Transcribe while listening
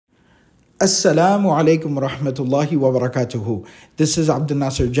Assalamu alaikum wa rahmatullahi wa barakatuhu. This is Abdul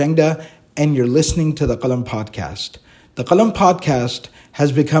Nasser Jangda, and you're listening to the Qalam Podcast. The Qalam Podcast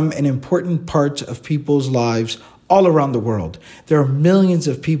has become an important part of people's lives all around the world. There are millions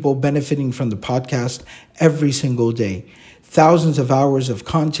of people benefiting from the podcast every single day. Thousands of hours of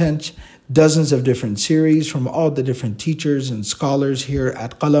content, dozens of different series from all the different teachers and scholars here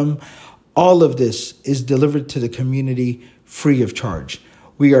at Qalam. All of this is delivered to the community free of charge.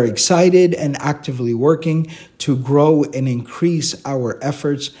 We are excited and actively working to grow and increase our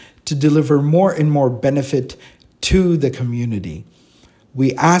efforts to deliver more and more benefit to the community.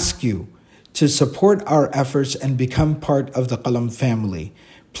 We ask you to support our efforts and become part of the Qalam family.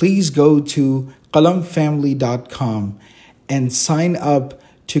 Please go to qalamfamily.com and sign up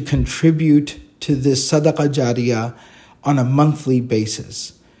to contribute to this sadaqah jariyah on a monthly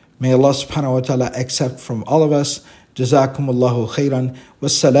basis. May Allah subhanahu wa ta'ala accept from all of us. Jazakumullahu khairan.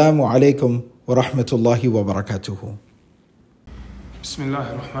 Wassalamu alaikum wa rahmatullahi wa barakatuhu.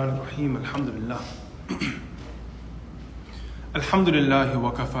 Bismillahir Rahmanir Rahim. Alhamdulillah. Alhamdulillah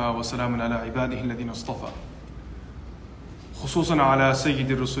wa kafa wa salamun ala ibadihi alladhina istafa. Khususan ala sayyidi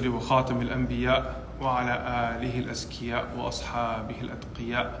rusuli wa khatamil anbiya wa ala alihi al-azkiya wa ashabihi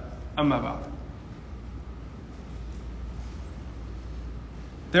al-atqiya. Amma ba'd.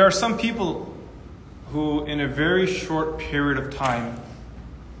 There are some people who in a very short period of time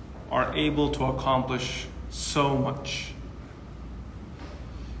are able to accomplish so much.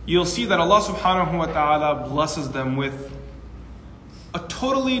 You'll see that Allah subhanahu wa ta'ala blesses them with a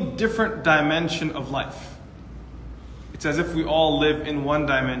totally different dimension of life. It's as if we all live in one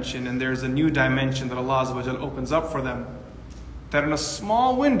dimension and there's a new dimension that Allah Azza wa Jal opens up for them. That in a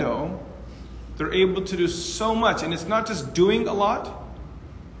small window, they're able to do so much. And it's not just doing a lot,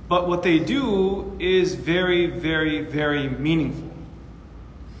 but what they do is very, very, very meaningful.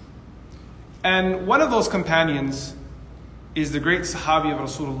 And one of those companions is the great Sahabi of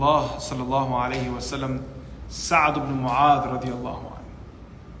Rasulullah sallallahu alayhi wasallam, Sa'd ibn Muadh radiallahu anhu,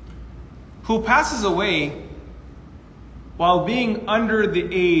 who passes away while being under the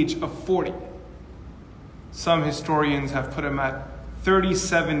age of 40. Some historians have put him at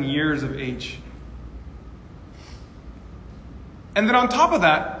 37 years of age. And then on top of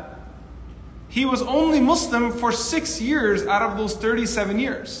that, he was only Muslim for 6 years out of those 37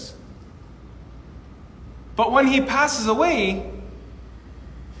 years. But when he passes away,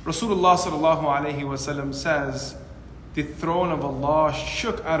 Rasulullah sallallahu alayhi wasallam says, the throne of Allah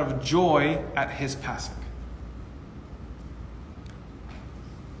shook out of joy at his passing.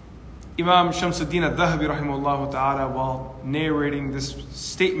 Imam Shamsuddin al-Dhahabi rahimahullah ta'ala, while narrating this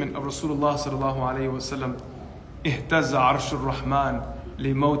statement of Rasulullah sallallahu alayhi wasallam, اهتز عرش الرحمن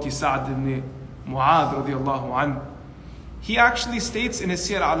لموت سعد بن Muadh radiallahu anhu, he actually states in his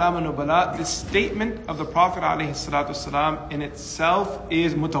Siyar A'lam al-Nubala, this statement of the Prophet alayhi salatu wasalam in itself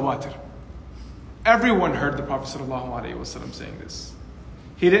is mutawatir. Everyone heard the Prophet sallallahu alayhi wasallam saying this.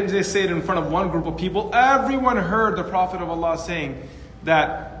 He didn't just say it in front of one group of people. Everyone heard the Prophet of Allah saying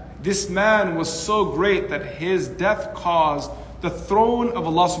that this man was so great that his death caused the throne of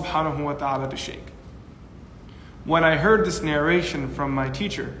Allah subhanahu wa ta'ala to shake. When I heard this narration from my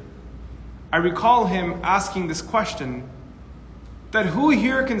teacher, I recall him asking this question, that who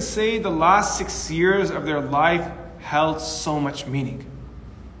here can say the last 6 years of their life held so much meaning?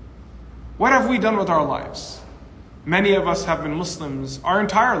 What have we done with our lives? Many of us have been Muslims our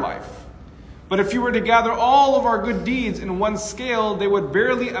entire life. But if you were to gather all of our good deeds in one scale, they would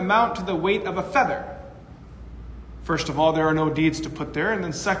barely amount to the weight of a feather. First of all, there are no deeds to put there. And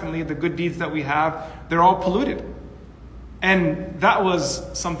then secondly, the good deeds that we have, they're all polluted. And that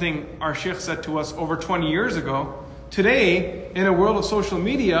was something our Sheikh said to us over 20 years ago. Today, in a world of social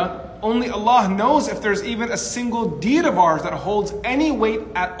media, only Allah knows if there's even a single deed of ours that holds any weight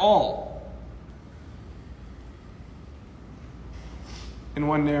at all. In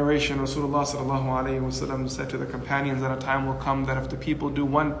one narration, Rasulullah sallallahu alayhi wasallam said to the companions that a time will come that if the people do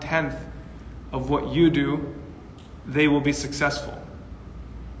 1/10 of what you do, they will be successful.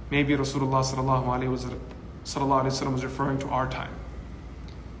 Maybe Rasulullah sallallahu alayhi wasallam was referring to our time.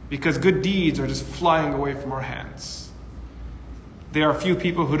 Because good deeds are just flying away from our hands. There are few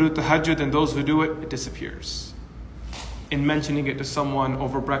people who do tahajjud, and those who do it, it disappears. In mentioning it to someone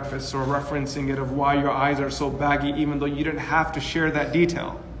over breakfast or referencing it of why your eyes are so baggy, even though you didn't have to share that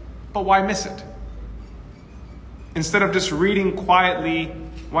detail. But why miss it? Instead of just reading quietly,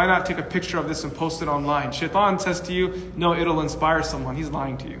 why not take a picture of this and post it online? Shaitan says to you, no, it'll inspire someone. He's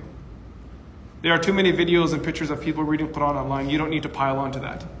lying to you. There are too many videos and pictures of people reading Quran online. You don't need to pile onto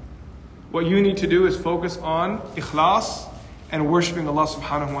that. What you need to do is focus on ikhlas and worshipping Allah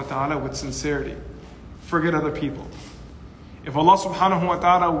subhanahu wa ta'ala with sincerity. Forget other people. If Allah subhanahu wa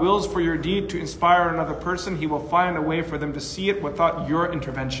ta'ala wills for your deed to inspire another person, He will find a way for them to see it without your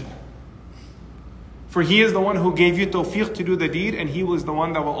intervention. For He is the one who gave you tawfiq to do the deed, and He was the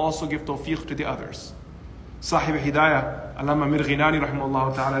one that will also give tawfiq to the others. Sahib Hidayah, Allama Mir Ghinani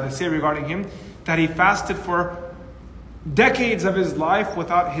rahimahullah ta'ala, they say regarding him that he fasted for decades of his life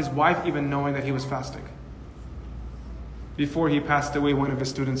without his wife even knowing that he was fasting. Before he passed away, one of his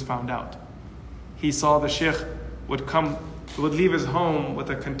students found out. He saw the sheikh would leave his home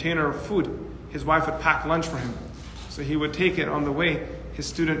with a container of food. His wife would pack lunch for him. So he would take it on the way. His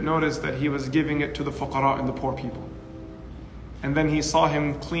student noticed that he was giving it to the fuqara and the poor people. And then he saw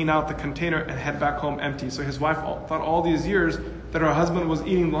him clean out the container and head back home empty. So his wife thought all these years that her husband was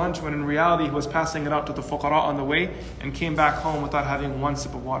eating lunch, when in reality he was passing it out to the fuqara on the way, and came back home without having one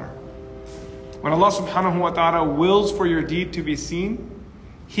sip of water. When Allah subhanahu wa ta'ala wills for your deed to be seen,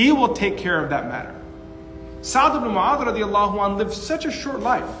 He will take care of that matter. Sa'd ibn Mu'adh radiallahu anh lived such a short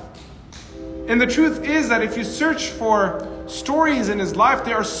life. And the truth is that if you search for stories in his life,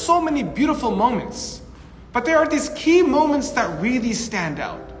 there are so many beautiful moments. But there are these key moments that really stand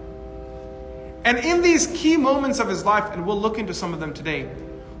out. And in these key moments of his life, and we'll look into some of them today,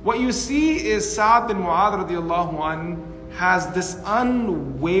 what you see is Sa'd bin Mu'adh radiallahu anh has this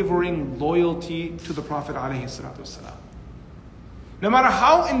unwavering loyalty to the Prophet alayhi salatu wasalam. No matter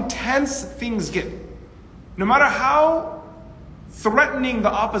how intense things get, no matter how threatening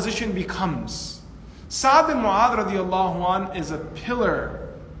the opposition becomes, Sa'd bin Mu'adh radiallahu anh is a pillar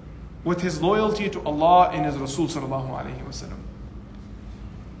with his loyalty to Allah and His Rasul sallallahu alayhi wasallam.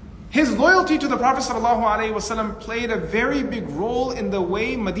 His loyalty to the Prophet sallallahu alayhi wasallam played a very big role in the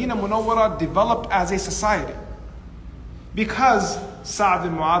way Medina Munawwara developed as a society. Because Sa'd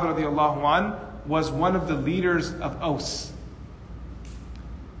bin Mu'adh radiallahu anh was one of the leaders of Aus.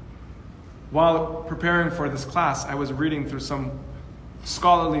 While preparing for this class, I was reading through some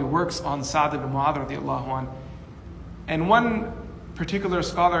scholarly works on Sa'd bin Mu'adh radiallahu anh. And one particular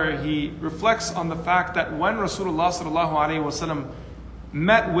scholar, he reflects on the fact that when Rasulullah sallallahu alaihi wasallam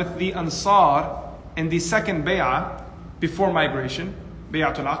met with the Ansar in the second bay'ah before migration,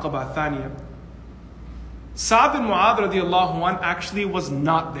 Bay'atul Aqaba Thaniya, Sa'd bin Mu'adh radiallahu anh actually was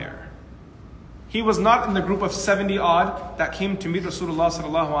not there. He was not in the group of 70 odd that came to meet Rasulullah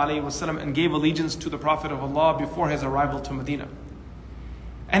sallallahu alaihi wasallam and gave allegiance to the Prophet of Allah before his arrival to Medina.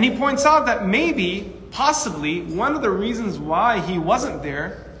 And he points out that maybe, possibly, one of the reasons why he wasn't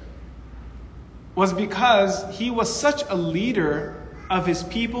there was because he was such a leader of his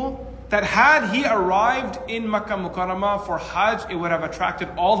people that had he arrived in Makkah Mukarramah for Hajj, it would have attracted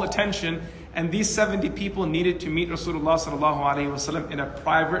all attention, and these 70 people needed to meet Rasulullah sallallahu alaihi wasallam in a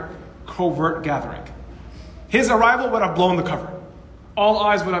private, covert gathering. His arrival would have blown the cover. All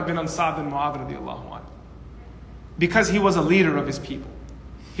eyes would have been on Sa'd bin Mu'adh radiallahu anh, because he was a leader of his people.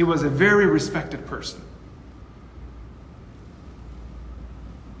 He was a very respected person.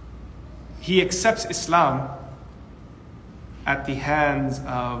 He accepts Islam at the hands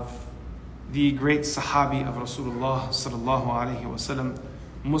of the great Sahabi of Rasulullah sallallahu alaihi wasallam,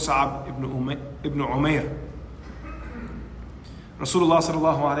 Mus'ab ibn Umair. Rasulullah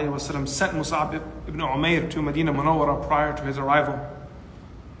sallallahu alaihi wasallam sent Mus'ab ibn Umair to Medina Munawwara prior to his arrival.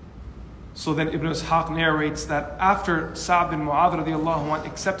 So then Ibn Ishaq narrates that after Sa'd bin Mu'adh radiallahu anh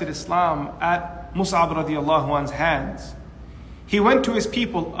accepted Islam at Mus'ab radiallahu anh's hands, he went to his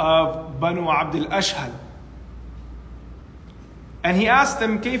people of Banu Abdul Ashhal and he asked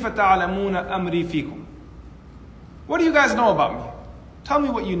them, كيف تعلمون أمري فيكم? What do you guys know about me? Tell me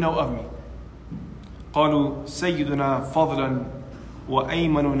what you know of me. قالوا سيدنا فضلا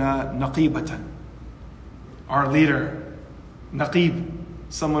وأيمننا نقيبة. Our leader, Naqib,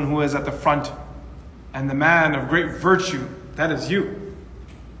 someone who is at the front, and the man of great virtue, that is you.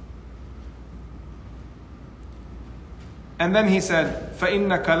 And then he said,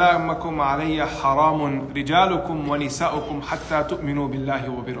 فَإِنَّ كَلَامَكُمْ عَلَيَّ حَرَامٌ رِجَالُكُمْ وَنِسَاؤُكُمْ حَتَّى تُؤْمِنُوا بِاللَّهِ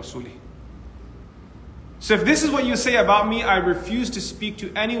وَبِرَسُولِهِ. So if this is what you say about me, I refuse to speak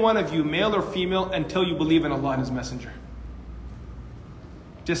to any one of you, male or female, until you believe in Allah and His Messenger.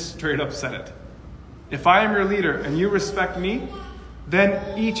 Just straight up said it. If I am your leader and you respect me,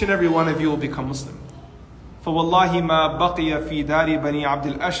 then each and every one of you will become Muslim. فَوَاللَّهِ مَا بَقِيَ فِي دَارِ بَنِي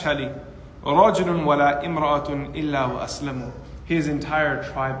عَبْدِ الْأَشْهَلِ رَجُلٌ وَلَا إِمْرَأَةٌ إِلَّا وَأَسْلَمُوا. His entire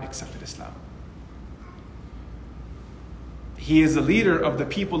tribe accepted Islam. He is the leader of the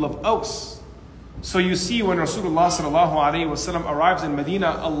people of Aus. So you see, when Rasulullah sallallahu alaihi wasallam arrives in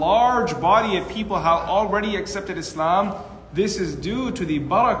Medina, a large body of people have already accepted Islam. This is due to the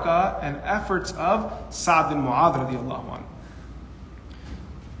barakah and efforts of Sa'd bin Mu'adh radiallahu anhu.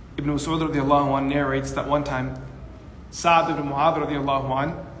 Ibn Mas'ud radiallahu anh narrates that one time, Sa'd ibn Mu'adh radiallahu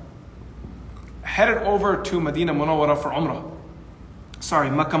anh headed over to Medina Munawwara for Umrah.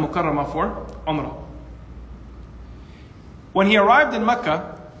 Makkah Mukarramah for Umrah. When he arrived in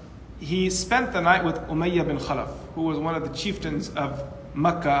Mecca, he spent the night with Umayyah bin Khalaf, who was one of the chieftains of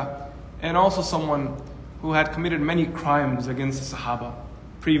Mecca and also someone who had committed many crimes against the Sahaba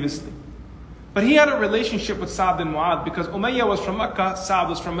previously. But he had a relationship with Sa'd bin Mu'adh because Umayyah was from Mecca, Sa'd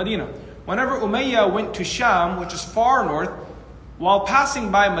was from Medina. Whenever Umayyah went to Sham, which is far north, while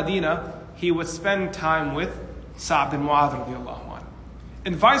passing by Medina, he would spend time with Sa'd bin Mu'adh radiallahu anh.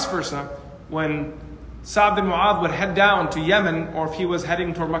 And vice versa, when Sa'd bin Mu'adh would head down to Yemen, or if he was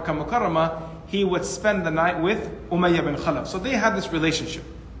heading toward Makkah Mukarramah, he would spend the night with Umayyah bin Khalaf. So they had this relationship.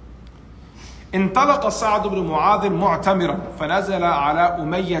 انطلق سعد بن معاذ معتمرا فنزل على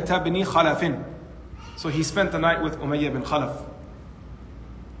أمية بن خلف. So he spent the night with Umayyah bin Khalaf.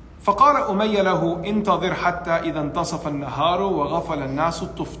 فقال أمية له انتظر حتى إذا انتصف النهار وغفل الناس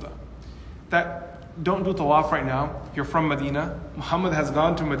الطفت. That don't do tawaf right now. You're from Medina. Muhammad has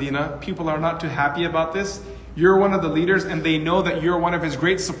gone to Medina. People are not too happy about this. You're one of the leaders and they know that you're one of his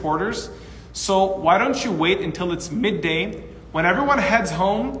great supporters. So why don't you wait until it's midday when everyone heads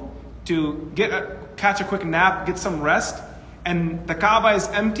home to catch a quick nap, get some rest, and the Kaaba is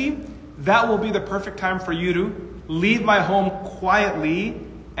empty. That will be the perfect time for you to leave my home quietly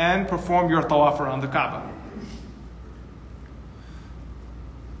and perform your tawaf around the Kaaba.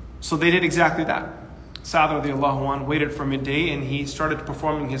 So they did exactly that. Sa'd radiallahu anh waited for midday and he started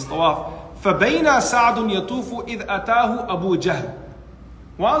performing his tawaf. فَبَيْنَ سَعْدٌ يَطُوفُ إِذْ أَتَاهُ أَبُو جَهْلٍ.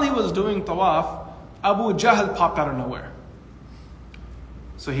 While he was doing tawaf, Abu Jahl popped out of nowhere.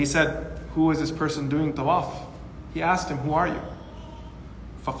 So he said, who is this person doing tawaf? He asked him, who are you?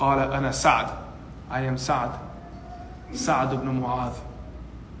 فَقَالَ أَنَا سَعْد. I am Sa'd. Sa'd ibn Mu'adh.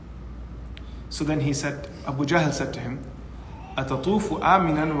 So then he said, Abu Jahl said to him, أَتَطُوفُ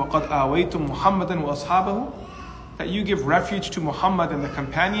آمِنًا وَقَدْ آوَيْتُمْ مُحَمَّدًا وَأَصْحَابَهُ. That you give refuge to Muhammad and the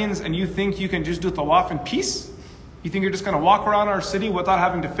companions and you think you can just do tawaf in peace? You think you're just going to walk around our city without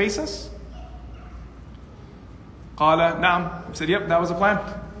having to face us? قَالَ نَعَمْ. He said, yep, that was the plan.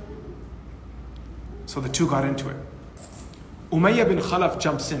 So the two got into it. Umayyah bin Khalaf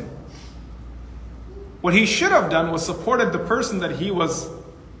jumps in. What he should have done was supported the person that he was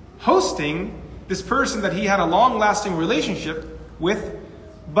hosting, this person that he had a long-lasting relationship with.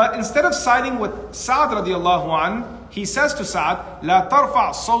 But instead of siding with Sa'd radiallahu an, he says to Sa'd, لا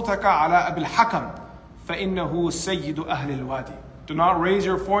ترفع صوتك على أبي الحكم فإنه سيد أهل الوادي. Do not raise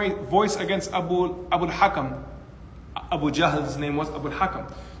your voice against Abu al-Hakam. Abu Jahl's name was Abu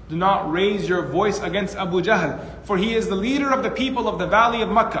al-Hakam. Do not raise your voice against Abu Jahl, for he is the leader of the people of the valley of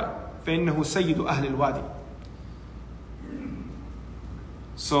Makkah. فإنه سيد أهل الوادي.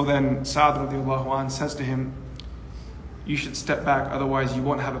 So then Sa'd radiallahu an says to him, you should step back, otherwise you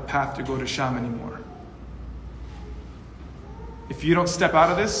won't have a path to go to Sham anymore. If you don't step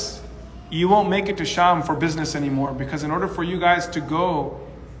out of this, you won't make it to Sham for business anymore, because in order for you guys to go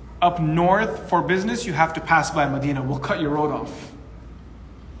up north for business, you have to pass by Medina. We'll cut your road off.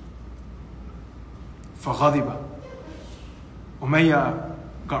 فَغَضِبَ. Umayyah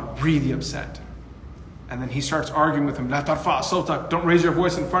got really upset. And then he starts arguing with him. لَا تَرْفَعْ صَوْتَكَ. Don't raise your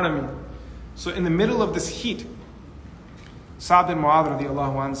voice in front of me. So in the middle of this heat, Sa'd bin Mu'adh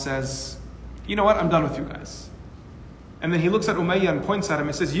radiallahu anh says, you know what, I'm done with you guys. And then he looks at Umayyah and points at him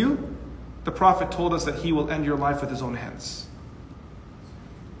and says, you, the Prophet told us that he will end your life with his own hands.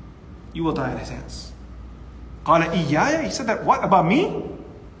 You will die at his hands. قال إياي? He said that, what, about me?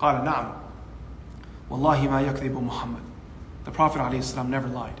 قال نعم. والله ما يكذب محمد. The Prophet ﷺ never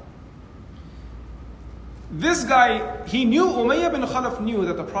lied. This guy, he knew, Umayyah bin Khalaf knew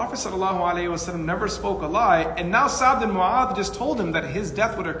that the Prophet ﷺ never spoke a lie, and now Sa'd bin Mu'adh just told him that his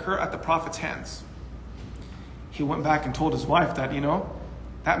death would occur at the Prophet's hands. He went back and told his wife that,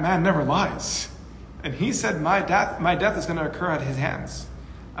 that man never lies. And he said, my death is going to occur at his hands.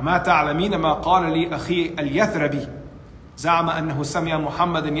 أما تعلمين ما قال لي أخي اليثربي زعم أنه سمع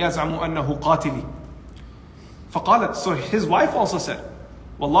محمد يزعم أنه قاتلي. فقالت, so his wife also said,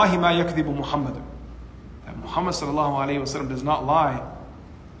 والله ما يكذب محمد. That Muhammad sallallahu alayhi wasallam does not lie.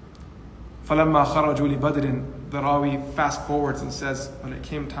 فلما خرجوا لبدر, the Rawi fast forwards and says, when it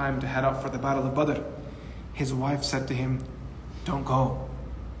came time to head out for the battle of Badr, his wife said to him, don't go.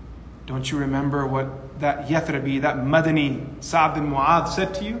 Don't you remember what that Yathrabi, that Madani, Sa'd bin Mu'adh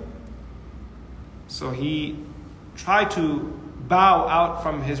said to you? So he tried to bow out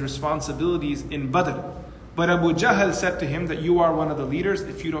from his responsibilities in Badr. But Abu Jahl said to him that you are one of the leaders.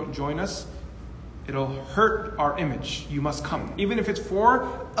 If you don't join us, it'll hurt our image. You must come, even if it's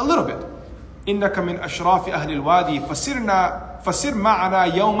for a little bit. إِنَّكَ مِنْ أَشْرَافِ أَهْلِ الْوَادِي فَسِرْ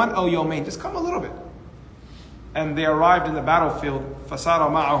مَعَنَا يَوْمًا أَوْ يَوْمَيْنِ. Just come a little bit. And they arrived in the battlefield.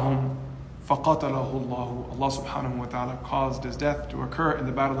 فَسَارَ مَعَهُمْ فَقَتَلَهُ اللَّهُ. Allah subhanahu wa ta'ala caused his death to occur in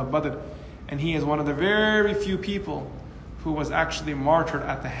the battle of Badr. And he is one of the very few people who was actually martyred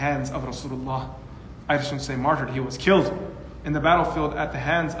at the hands of Rasulullah. I shouldn't say martyred, he was killed in the battlefield at the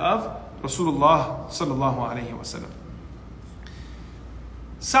hands of Rasulullah sallallahu alayhi wa sallam.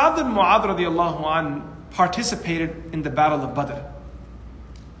 Sa'd bin Muadh radiallahu anh participated in the battle of Badr.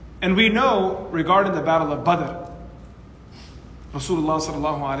 And we know regarding the battle of Badr, Rasulullah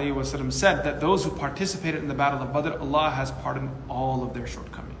sallallahu alayhi wa sallam said that those who participated in the battle of Badr, Allah has pardoned all of their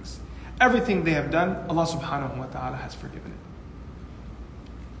shortcomings. Everything they have done, Allah subhanahu wa ta'ala has forgiven it.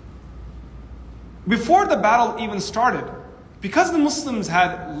 Before the battle even started, because the Muslims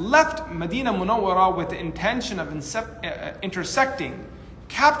had left Medina Munawwara with the intention of intersecting,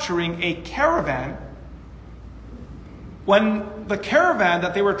 capturing a caravan, when the caravan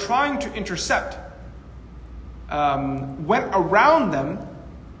that they were trying to intercept went around them,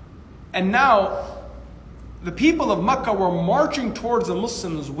 and now the people of Mecca were marching towards the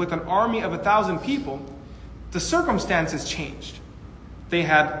Muslims with an army of 1,000 people, the circumstances changed. They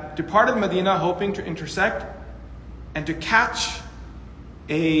had departed Medina hoping to intersect and to catch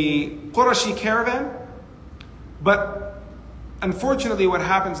a Qurashi caravan. But unfortunately what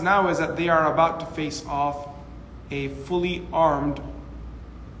happens now is that they are about to face off a fully armed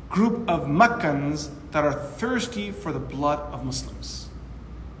group of Meccans that are thirsty for the blood of Muslims.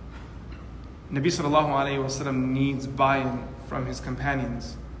 Nabi sallallahu alayhi wa sallam needs buy-in from his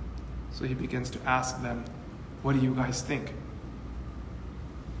companions. So he begins to ask them, what do you guys think?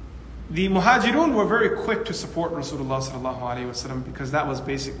 The Muhajirun were very quick to support Rasulullah sallallahu alayhi wa sallam because that was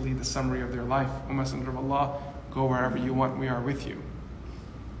basically the summary of their life. O Messenger of Allah, go wherever you want, we are with you.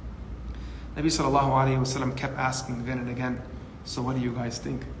 Nabi sallallahu alayhi wa sallam kept asking again and again, so what do you guys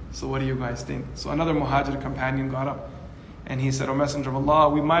think? So what do you guys think? So another Muhajir companion got up and he said, O Messenger of Allah,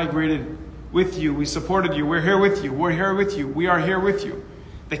 we migrated with you, we supported you, we're here with you, we're here with you, we are here with you.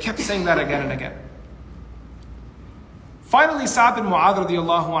 They kept saying that again and again. Finally, Sa'd bin Mu'adh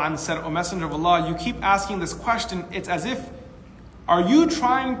radiallahu anhu said, O Messenger of Allah, you keep asking this question, it's as if, are you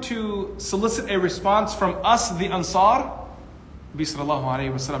trying to solicit a response from us, the Ansar? Nabi sallallahu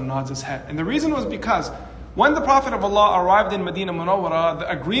alayhi wa sallam nods his head. And the reason was because when the Prophet of Allah arrived in Medina Munawwara, the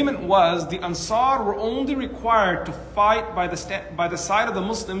agreement was the Ansar were only required to fight by the side of the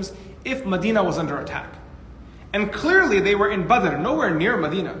Muslims if Medina was under attack. And clearly they were in Badr, nowhere near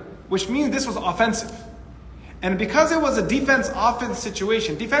Medina, which means this was offensive. And because it was a defense-offense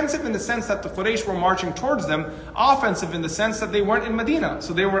situation, defensive in the sense that the Quraysh were marching towards them, offensive in the sense that they weren't in Medina,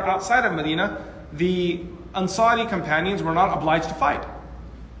 so they were outside of Medina, the Ansari companions were not obliged to fight.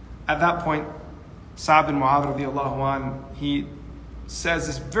 At that point, Sa'd bin Mu'adh radiallahu anh, he says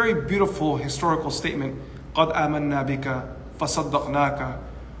this very beautiful historical statement, قَدْ آمَنَّا بِكَ فَصَدَّقْنَاكَ.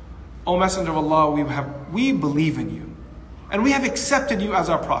 O Messenger of Allah, we believe in you, and we have accepted you as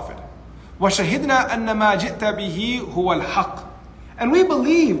our Prophet. وَشَهِدْنَا أَنَّ مَا جِئْتَ بِهِ هُوَ الْحَقِّ. And we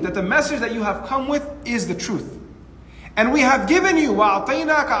believe that the message that you have come with is the truth. And we have given you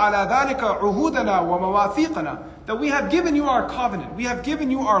وَأَعْطَيْنَاكَ عَلَى ذَلِكَ عُهُودَنَا وَمَوَاثِيقَنَا, that we have given you our covenant, we have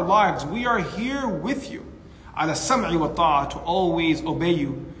given you our lives, we are here with you. عَلَى السَّمْعِ وَالطَّاعَةِ, to always obey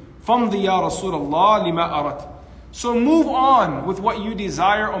you. فَمْضِ يَا رَسُولَ اللَّهِ لِمَا أَرَدْ. So move on with what you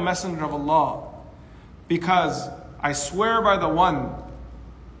desire, O Messenger of Allah. Because I swear by the one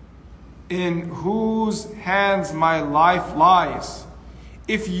in whose hands my life lies,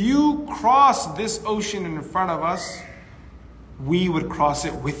 if you cross this ocean in front of us, we would cross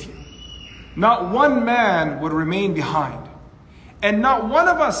it with you. Not one man would remain behind. And not one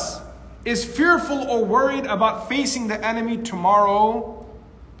of us is fearful or worried about facing the enemy tomorrow,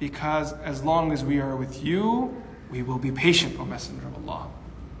 because as long as we are with you, we will be patient, O Messenger of Allah.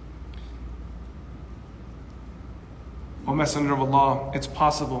 O Messenger of Allah, it's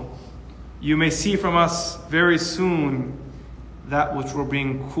possible you may see from us very soon that which will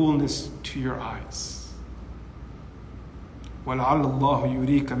bring coolness to your eyes. وَلَعَلَّ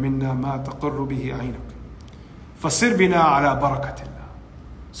اللَّهُ يُرِيكَ مِنَّا مَا تَقِرُّ بِهِ عَيْنُكَ فَسِرْ بِنَا عَلَى بَرَكَةِ اللَّهِ.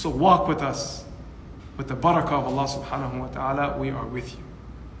 So walk with us with the barakah of Allah subhanahu wa ta'ala, we are with you.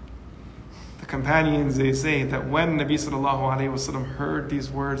 The companions, they say that when Nabi sallallahu alayhi wa sallam heard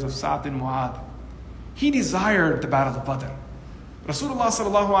these words of Sa'd bin Mu'adh, he desired the battle of Badr. Rasulullah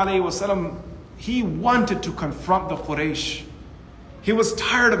sallallahu alayhi wa sallam, he wanted to confront the Quraysh. He was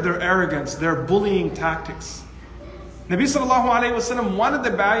tired of their arrogance, their bullying tactics. Nabi sallallahu alayhi wasallam wanted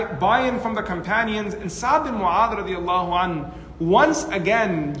the buy-in from the companions, and Sa'd bin Mu'adh radiallahu anhu once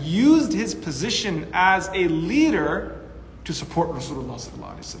again used his position as a leader to support Rasulullah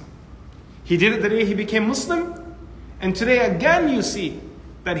sallallahu alayhi wasallam. He did it the day he became Muslim, and today again you see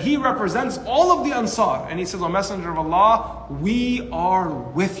that he represents all of the Ansar, and he says, "O Messenger of Allah, we are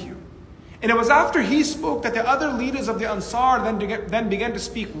with you." And it was after he spoke that the other leaders of the Ansar then began to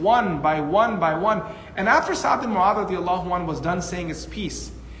speak one by one by one. And after Sa'd bin Mu'adh radiallahu anhu was done saying his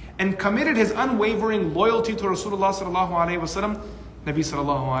piece and committed his unwavering loyalty to Rasulullah sallallahu alayhi wasallam, Nabi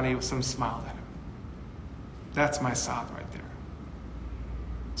sallallahu alayhi wasallam smiled at him. That's my Sa'd right there.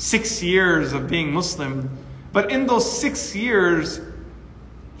 6 years of being Muslim, but in those 6 years,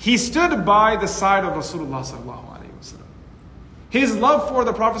 he stood by the side of Rasulullah sallallahu alayhi wasallam. His love for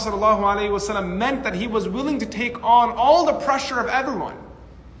the Prophet sallallahu alayhi wasallam meant that he was willing to take on all the pressure of everyone.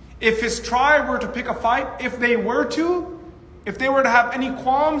 If his tribe were to pick a fight, if they were to have any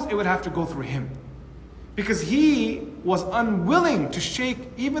qualms, it would have to go through him. Because he was unwilling to shake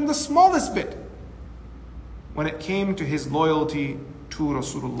even the smallest bit when it came to his loyalty to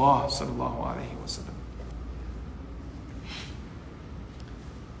Rasulullah sallallahu alayhi wasallam.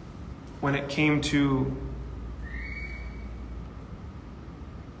 When it came to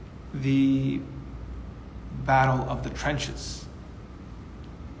the battle of the trenches,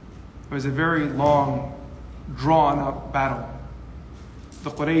 it was a very long, drawn-up battle.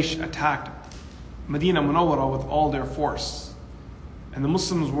 The Quraysh attacked Medina Munawwara with all their force, and the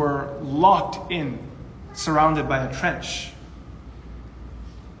Muslims were locked in, surrounded by a trench.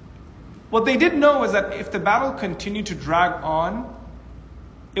 What they didn't know is that if the battle continued to drag on,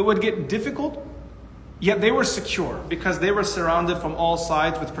 it would get difficult, yet they were secure because they were surrounded from all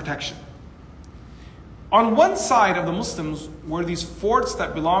sides with protection. On one side of the Muslims were these forts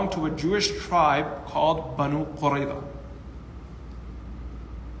that belonged to a Jewish tribe called Banu Qurayza.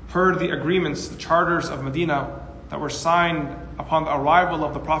 Per the agreements, the charters of Medina that were signed upon the arrival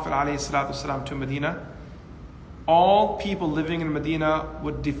of the Prophet ﷺ to Medina, all people living in Medina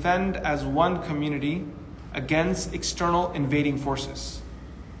would defend as one community against external invading forces.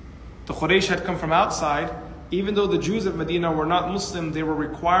 The Quraysh had come from outside. Even though the Jews of Medina were not Muslim, they were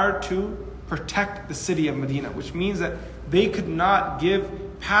required to protect the city of Medina, which means that they could not give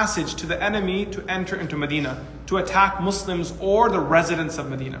passage to the enemy to enter into Medina, to attack Muslims or the residents of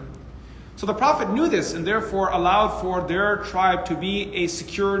Medina. So the Prophet knew this and therefore allowed for their tribe to be a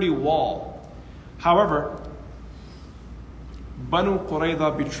security wall. However, Banu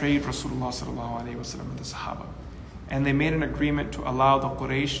Qurayza betrayed Rasulullah sallallahu alayhi wasallam and the Sahaba, and they made an agreement to allow the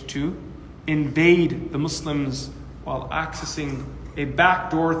Quraysh to invade the Muslims while accessing a back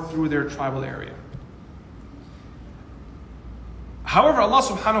door through their tribal area. However, Allah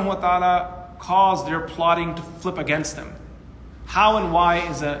subhanahu wa ta'ala caused their plotting to flip against them. How and why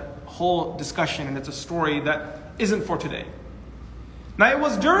is a whole discussion, and it's a story that isn't for today. Now, it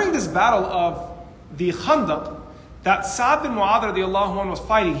was during this battle of the Khandaq that Sa'd bin Mu'adh radiallahu anhu was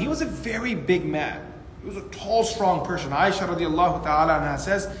fighting. He was a very big man. He was a tall, strong person. Aisha radiallahu ta'ala anha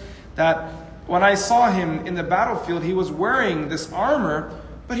says that when I saw him in the battlefield, he was wearing this armor,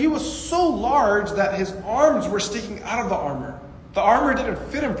 but he was so large that his arms were sticking out of the armor. The armor didn't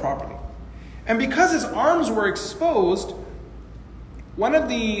fit him properly. And because his arms were exposed, one of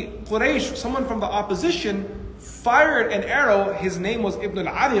the Quraysh, someone from the opposition, fired an arrow. His name was Ibn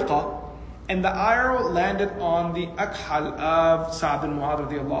al-Ariqa, and the arrow landed on the akhal of Sa'd bin Mu'adh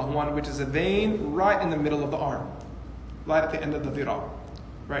radiallahu anhu, which is a vein right in the middle of the arm, right at the end of the dhira,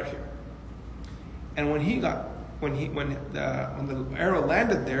 right here. And when the arrow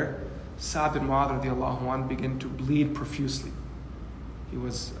landed there, Sa'd bin Mu'adh radiallahu anhu began to bleed profusely. He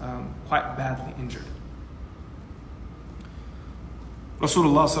was quite badly injured.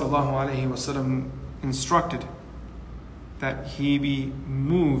 Rasulullah sallallahu alayhi wasallam instructed that he be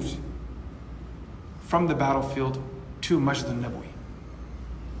moved from the battlefield to Masjid al-Nabawi.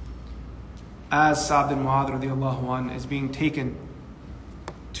 As Sa'd bin Mu'adh radiallahu anhu is being taken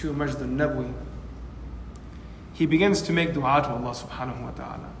to Masjid al-Nabawi, he begins to make dua to Allah subhanahu wa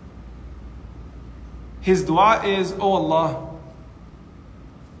ta'ala. His dua is, "O Allah,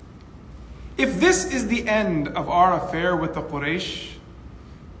 if this is the end of our affair with the Quraysh,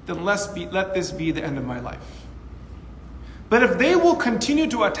 then let this be the end of my life. But if they will continue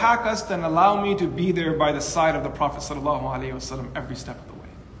to attack us, then allow me to be there by the side of the Prophet sallallahu alaihi wasallam every step of the way.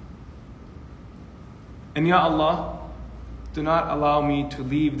 And Ya Allah, do not allow me to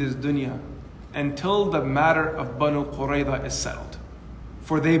leave this dunya until the matter of Banu Qurayza is settled.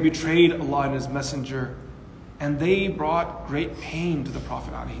 For they betrayed Allah and His Messenger, and they brought great pain to the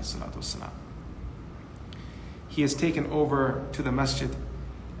Prophet ﷺ. he is taken over to the masjid,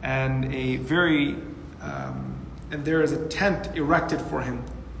 and and there is a tent erected for him.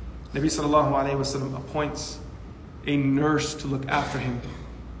 Nabi sallallahu alayhi wasallam appoints a nurse to look after him.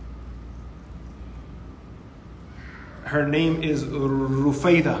 Her name is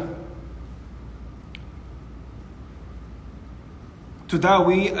Rufayda.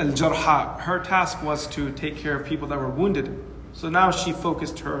 Tudawi al-jarha. Her task was to take care of people that were wounded. So now she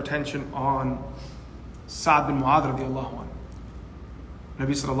focused her attention on Sa'd bin Muadh radiallahu anhu.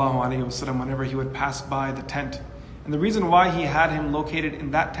 Nabi sallallahu alayhi wasallam, whenever he would pass by the tent, and the reason why he had him located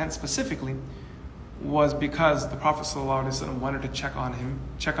in that tent specifically was because the Prophet sallallahu alayhi wasallam wanted to check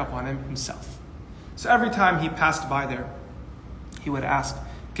up on him himself. So every time he passed by there, he would ask,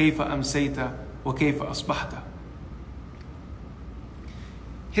 Kayfa amsayta wa kayfa asbahta.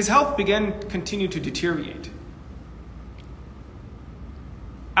 His health continued to deteriorate.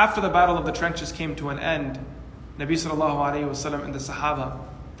 After the Battle of the Trenches came to an end, Nabi sallallahu alayhi wasallam and the Sahaba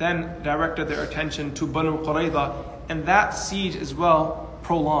then directed their attention to Banu Qurayza, and that siege as well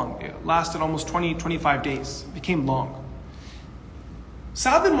prolonged. It lasted almost 20-25 days. It became long.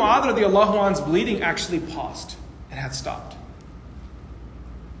 Sa'd bin Mu'adh radiallahu anhu's bleeding actually paused and had stopped.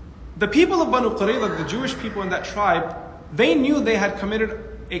 The people of Banu Qurayza, the Jewish people in that tribe, they knew they had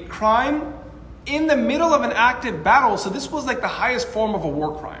committed a crime in the middle of an active battle. So this was like the highest form of a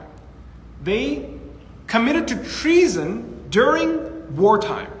war crime. They committed to treason during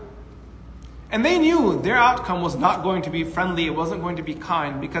wartime. And they knew their outcome was not going to be friendly. It wasn't going to be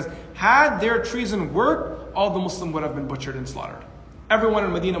kind, because had their treason worked, all the Muslims would have been butchered and slaughtered. Everyone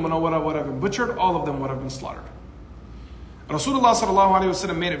in Medina Munawwara would have been butchered. All of them would have been slaughtered. Rasulullah sallallahu alaihi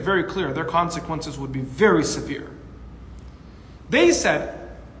wasallam made it very clear their consequences would be very severe. They said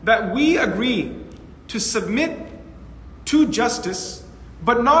that we agree to submit to justice,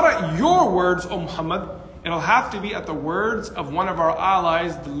 but not at your words, O Muhammad. It'll have to be at the words of one of our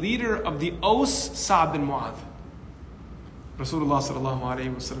allies, the leader of the Aus, Sa'd bin Mu'adh. Rasulullah sallallahu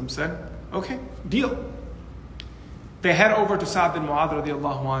alayhi wasallam said, okay, deal. They head over to Sa'd bin Mu'adh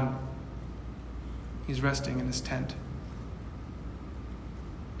radiallahu anhu. He's resting in his tent.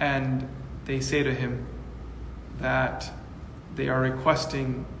 And they say to him that they are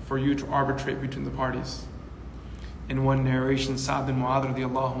requesting for you to arbitrate between the parties. In one narration, Sa'd bin Mu'adh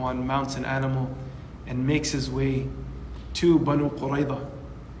radiallahu anhu mounts an animal and makes his way to Banu Qurayza.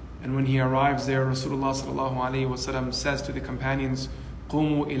 And when he arrives there, Rasulullah sallallahu alayhi wasallam says to the companions,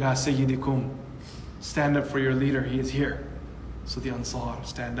 Qumu ila sayyidikum. Stand up for your leader, he is here. So the Ansar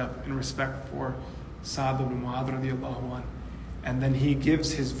stand up in respect for Sa'd bin Mu'adh radiallahu anhu. And then he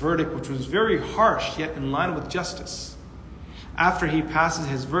gives his verdict, which was very harsh, yet in line with justice. After he passes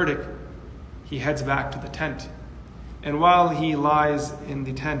his verdict, he heads back to the tent. And while he lies in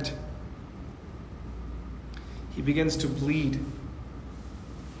the tent, he begins to bleed.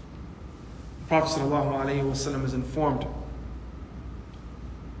 The Prophet ﷺ is informed.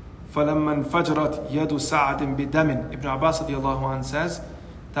 فَلَمَّا انْفَجَرَتْ يَدُ سَعْدٍ بِدَمٍ. Ibn Abbas radiallahu anh says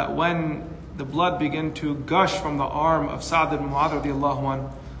that when the blood began to gush from the arm of Sa'd ibn Mu'adh radiallahu anh,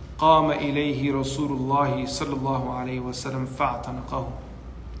 قَامَ إِلَيْهِ رَسُولُ اللَّهِ صَلَّى اللَّهُ عَلَيْهِ وَسَلَّمْ فَاعْتَنَقَهُ.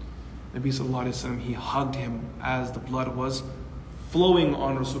 Nabi sallallahu alayhi wasallam, he hugged him as the blood was flowing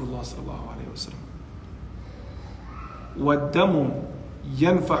on Rasulullah sallallahu alayhi wasallam. وَالدَّمُ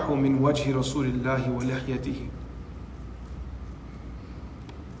يَنْفَحُ مِنْ وَجْهِ رَسُولِ اللَّهِ وَلِحْيَتِهِ.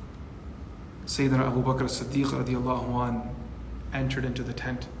 Sayyidina Abu Bakr as-Siddiq radiallahu anhu entered into the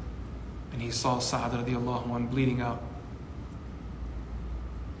tent, and he saw Sa'd radiallahu anhu bleeding out.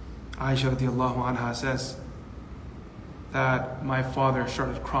 Aisha radiallahu anha says that my father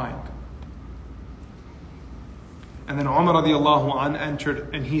started crying. And then Umar radiallahu anhu entered,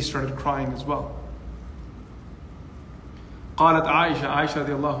 and he started crying as well. قالت Aisha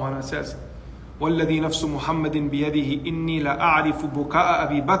radiallahu anha says, وَالَّذِي نَفْسُ مُحَمَّدٍ بِيَدِهِ إِنِّي لَأَعْرِفُ بُكَاءَ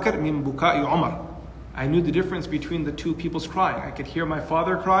أَبِي بَكْرٍ مِنْ بُكَاءِ عُمَرٍ. I knew the difference between the two people's crying. I could hear my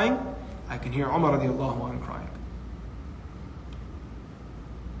father crying. I can hear Umar radiallahu anhu crying.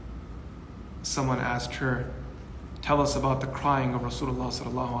 Someone asked her, tell us about the crying of Rasulullah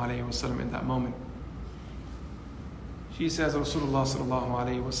sallallahu alayhi wasallam in that moment. She says Rasulullah sallallahu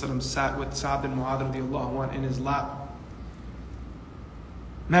alayhi wasallam sat with Sa'd bin Mu'adh radiallahu anhu in his lap.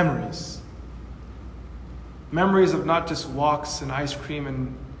 Memories of not just walks and ice cream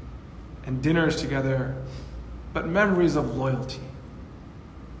and dinners together, but memories of loyalty.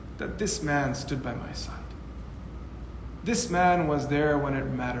 That this man stood by my side. This man was there when it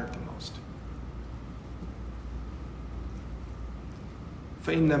mattered the most.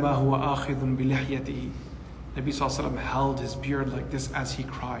 فَإِنَّمَا هُوَ آخِذٌ بِلِحْيَتِهِ. Nabi sallallahu alayhi wa sallam held his beard like this as he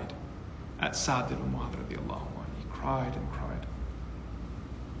cried at Sa'd bin Mu'adh radiallahu anhu. cried and cried.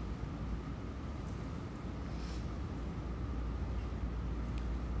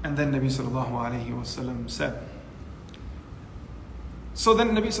 And then Nabi sallallahu alayhi wasallam said, so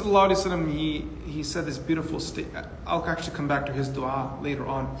then Nabi sallallahu alayhi wasallam, he said this beautiful statement. I'll actually come back to his dua later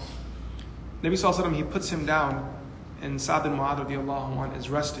on. Nabi sallallahu alayhi wasallam, he puts him down, and Sa'd bin Muadh radiallahu anhu is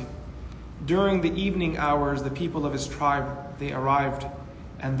resting. During the evening hours, the people of his tribe, they arrived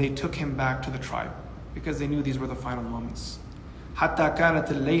and they took him back to the tribe because they knew these were the final moments. حتى كانت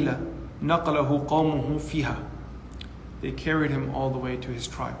الليلة نقله قومه فيها. They carried him all the way to his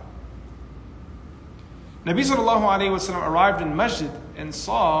tribe. Nabi sallallahu alayhi wasallam arrived in masjid and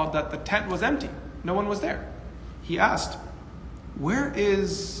saw that the tent was empty. No one was there. He asked, where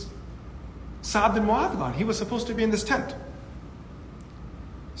is Sa'd bin Muadh gone? He was supposed to be in this tent.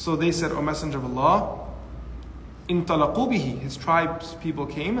 So they said, O Messenger of Allah, intalaqu bihi. His tribe's people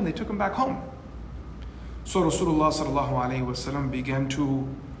came and they took him back home. So Rasulullah sallallahu alayhi wasallam began to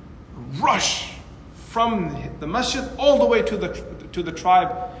rush from the masjid all the way to the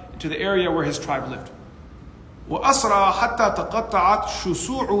tribe, to the area where his tribe lived. وَأَسْرَى حَتَّى تَقَطَّعَتْ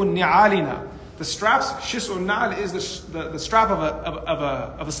شُسُوعُ نِعَالِنَا. The straps, shisu na'al is the strap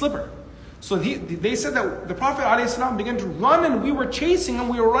of a slipper. So they said that the Prophet ﷺ began to run and we were chasing and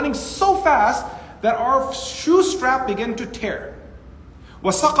we were running so fast that our shoe strap began to tear.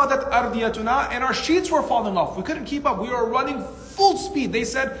 وَسَقَدَتْ أَرْدِيَتُنَا. And our sheets were falling off. We couldn't keep up. We were running full speed. They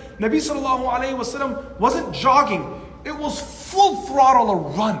said Nabi sallallahu alayhi wasallam wasn't jogging. It was full throttle a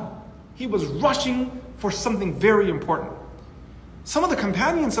run. He was rushing for something very important. Some of the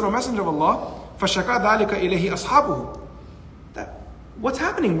companions said, O Messenger of Allah, فَشَكَى ذَلِكَ إِلَيْهِ أَصْحَابُهُ. What's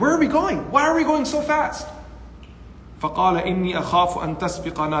happening? Where are we going? Why are we going so fast? فَقَالَ إِنِّي أَخَافُ أَن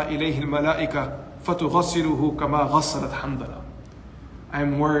تَسْبِقَنَا إِلَيْهِ الْمَلَائِكَةِ فَتُغَسِّلُهُ كَمَا غَسَّلَتْ حَنْظَلَةً.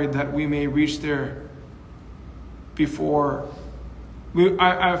 I'm worried that we may reach there before.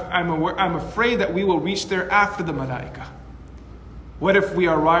 I'm afraid that we will reach there after the malaika. What if we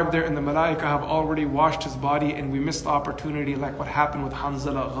arrive there and the malaika have already washed his body and we miss the opportunity like what happened with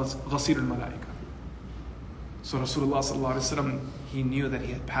Hanzala Ghasir al-Malaika? So Rasulullah sallallahu alaihi wasallam, he knew that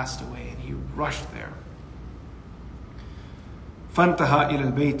he had passed away and he rushed there. فَانْتَهَا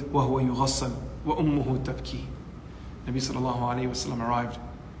إِلَى الْبَيْتِ وَهُوَ يُغَسَّلْ وَأُمُّهُ تَبْكِي. Nabi sallallahu alayhi wasallam arrived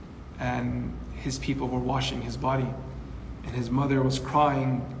and his people were washing his body and his mother was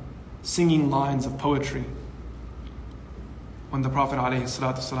crying, singing lines of poetry. When the Prophet alayhi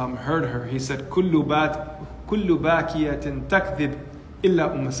salatu wasalam heard her, he said, كُلُّ بَاكِيَةٍ تَكْذِبْ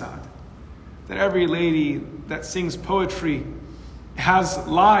إِلَّا أُمَّ سَعَدٍ. That every lady that sings poetry has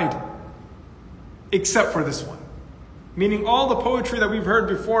lied except for this one. Meaning all the poetry that we've heard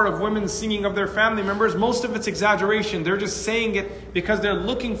before of women singing of their family members, most of it's exaggeration. They're just saying it because they're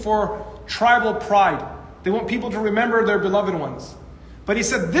looking for tribal pride. They want people to remember their beloved ones. But he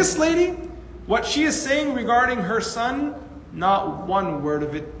said, this lady, what she is saying regarding her son, not one word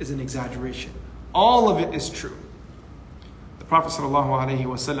of it is an exaggeration. All of it is true. The Prophet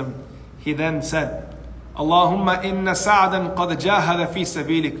ﷺ, he then said, Allahumma inna sa'adan qad jahada fi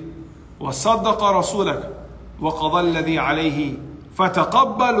sabilik wa saddaqa rasulak وَقَضَى الَّذِي عَلَيْهِ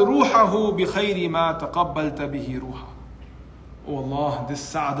فَتَقَبَّلْ رُوحَهُ بِخَيْرِ مَا تَقَبَّلْتَ بِهِ رُوحًا. O Allah, this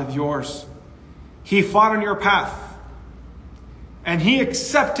Sa'd of yours, he fought on your path and he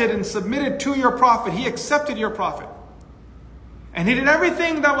accepted and submitted to your Prophet. He accepted your Prophet and he did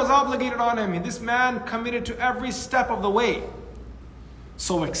everything that was obligated on him. And this man committed to every step of the way.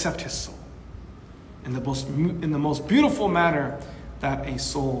 So accept his soul in the most beautiful manner that a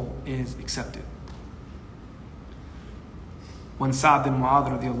soul is accepted. When Sa'd bin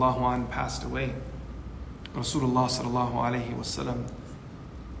Muadh radiallahu anhu passed away, Rasulullah sallallahu alayhi wasallam,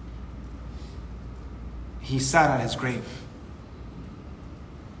 he sat at his grave.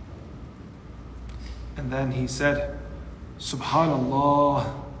 And then he said, Subhanallah.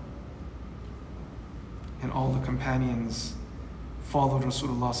 And all the companions followed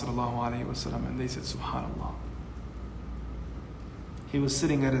Rasulullah sallallahu alayhi wasallam and they said, Subhanallah. He was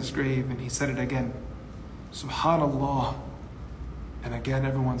sitting at his grave and he said it again, Subhanallah. And again,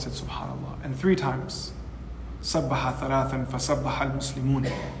 everyone said Subhanallah. And 3 times. Sabbaha thalathan fasabbaha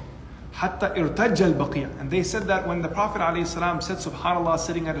al-muslimun. Hatta irtajja al-baqiyah. And they said that when the Prophet ﷺ said Subhanallah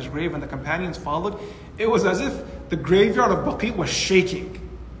sitting at his grave and the companions followed, it was as if the graveyard of Baqi was shaking.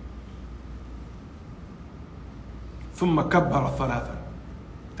 ثم كبر ثلاثا.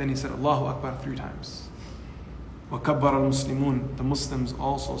 Then he said Allahu Akbar 3 times. وكبر المسلمون. The Muslims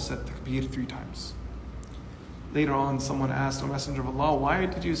also said Takbir 3 times. Later on, someone asked the Messenger of Allah, why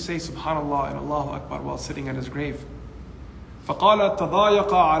did you say Subhanallah and Allahu Akbar while sitting at his grave? فَقَالَ تَضَايَقَ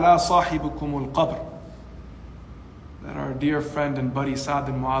عَلَى صَاحِبُكُمُ الْقَبْرِ. dear friend and buddy Sa'd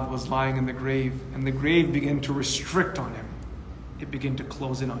bin Muadh was lying in the grave, and the grave began to restrict on him. It began to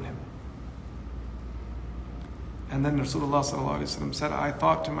close in on him. And then Rasulullah said, I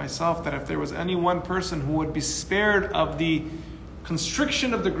thought to myself that if there was any one person who would be spared of the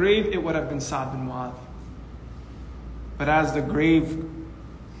constriction of the grave, it would have been Sa'd bin Muadh. But as the grave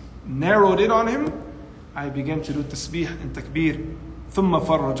narrowed in on him, I began to do tasbih and takbir. ثُمَّ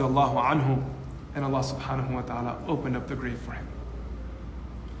فَرَّجَ اللَّهُ عَنْهُ. And Allah subhanahu wa ta'ala opened up the grave for him.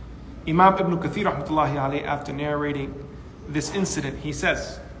 Imam Ibn Kathir rahmatullahi alayhi, after narrating this incident, he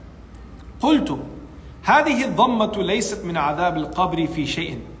says, قُلْتُ هَذِهِ الضَّمَّةُ لَيْسَتْ مِنْ عَذَابِ الْقَبْرِ فِي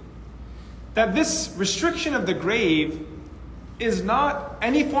شَيْءٍ. That this restriction of the grave is not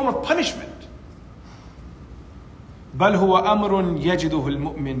any form of punishment. بَلْ هُوَ أَمْرٌ يَجِدُهُ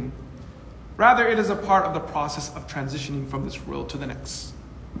الْمُؤْمِنُ. Rather, it is a part of the process of transitioning from this world to the next.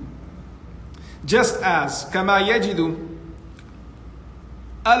 Just as كَمَا يَجِدُ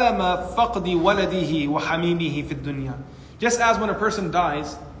أَلَمَ فَقْدِ وَلَدِهِ وَحَمِيمِهِ فِي الدُّنْيَا. Just as when a person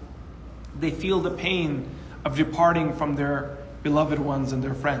dies, they feel the pain of departing from their beloved ones and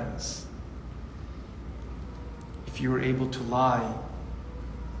their friends. If you were able to lie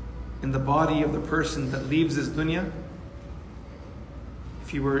in the body of the person that leaves this dunya,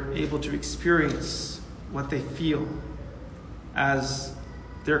 if you were able to experience what they feel as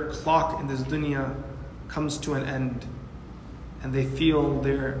their clock in this dunya comes to an end, and they feel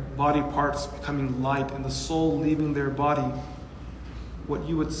their body parts becoming light and the soul leaving their body, what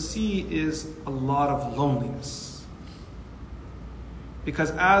you would see is a lot of loneliness. Because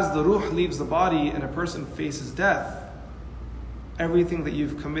as the ruh leaves the body and a person faces death, everything that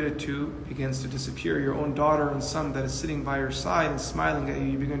you've committed to begins to disappear. Your own daughter and son that is sitting by your side and smiling at you,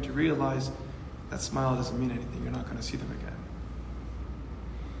 you begin to realize that smile doesn't mean anything. You're not going to see them again.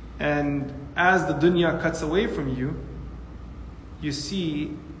 And as the dunya cuts away from you, you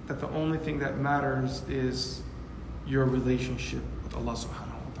see that the only thing that matters is your relationship with Allah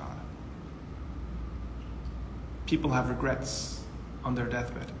subhanahu wa ta'ala. People have regrets on their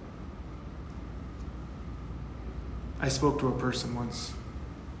deathbed. I spoke to a person once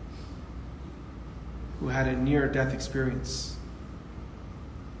who had a near-death experience.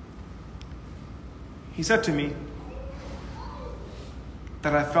 He said to me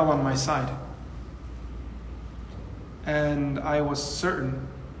that I fell on my side, and I was certain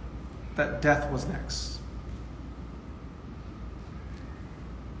that death was next.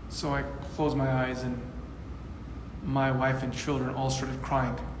 So I closed my eyes, and my wife and children all started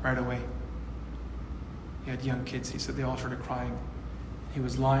crying right away. He had young kids. He said they all started crying. He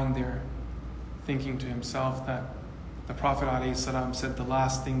was lying there thinking to himself that the Prophet ﷺ said the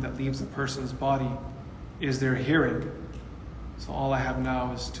last thing that leaves a person's body is their hearing. So all I have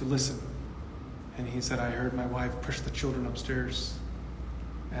now is to listen. And he said, I heard my wife push the children upstairs,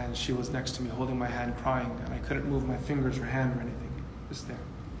 and she was next to me holding my hand crying, and I couldn't move my fingers or hand or anything, just there.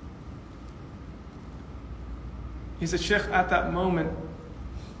 He said, Sheikh, at that moment,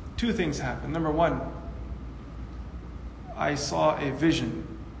 two things happened. Number one, I saw a vision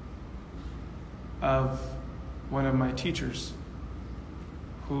of one of my teachers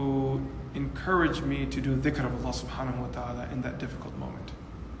who encouraged me to do dhikr of Allah subhanahu wa ta'ala in that difficult moment.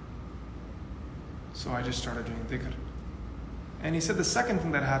 So I just started doing dhikr. And he said the second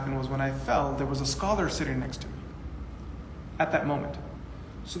thing that happened was when I fell, there was a scholar sitting next to me at that moment.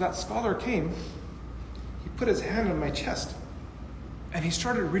 So that scholar came, he put his hand on my chest, and he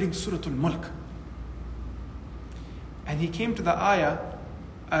started reading Surah Al-Mulk. And he came to the ayah,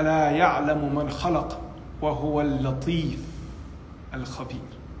 أَلَا يَعْلَمُ مَنْ خَلَقَ وَهُوَ اللَّطِيفُ الْخَبِيرُ.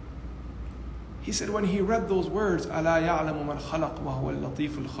 He said when he read those words, أَلَا يَعْلَمُ مَنْ خَلَقَ وَهُوَ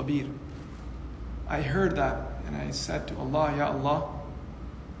اللَّطِيفُ الْخَبِيرُ, I heard that and I said to Allah, Ya Allah,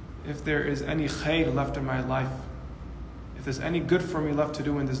 if there is any khair left in my life, if there's any good for me left to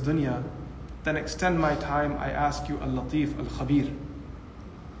do in this dunya, then extend my time, I ask you, Al-Latif, Al-Khabir.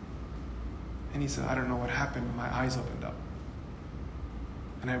 And he said, I don't know what happened, my eyes opened up.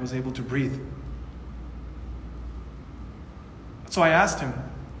 And I was able to breathe. So I asked him,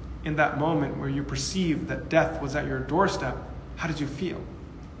 in that moment where you perceived that death was at your doorstep, how did you feel?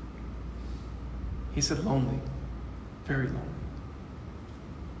 He said, lonely, very lonely.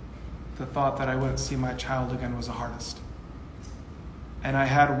 The thought that I wouldn't see my child again was the hardest. And I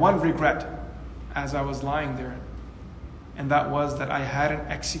had one regret as I was lying there, and that was that I hadn't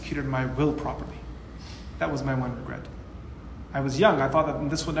executed my will properly. That was my one regret. I was young, I thought that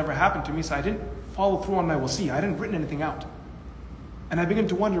this would never happen to me, so I didn't follow through on my wasi. I didn't written anything out. And I began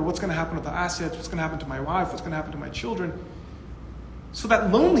to wonder what's going to happen with the assets, what's going to happen to my wife, what's going to happen to my children. So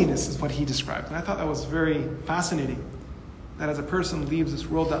that loneliness is what he described. And I thought that was very fascinating. that as a person leaves this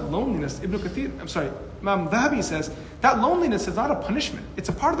world, that loneliness, Imam Dhahabi says, that loneliness is not a punishment. It's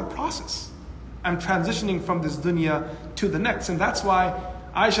a part of the process. I'm transitioning from this dunya to the next. And that's why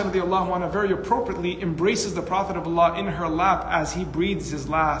Aisha radiallahu anha very appropriately embraces the Prophet of Allah in her lap as he breathes his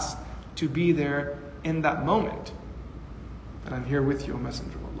last, to be there in that moment. But I'm here with you, O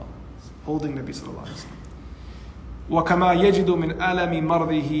Messenger of Allah, holding Nabi sallallahu alayhi wa sallam. وكما يجد من ألم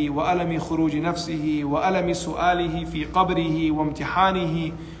مرضه وألم خروج نفسه وألم سؤاله في قبره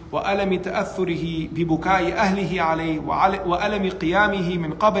وامتحانه وألم تأثره ببكاء أهله عليه وألم قيامه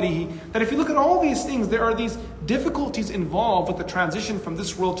من قبره. That if you look at all these things, there are these difficulties involved with the transition from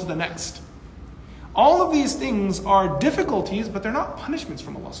this world to the next. All of these things are difficulties, but they're not punishments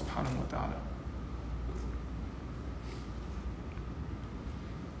from Allah subhanahu wa ta'ala.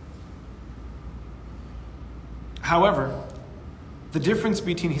 However, the difference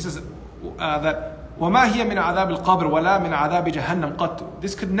between, he says that وَمَا هِيَ مِنْ عَذَابِ الْقَبْرِ وَلَا مِنْ عَذَابِ جَهَنَّمْ قَطُّ.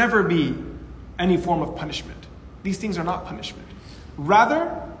 This could never be any form of punishment. These things are not punishment.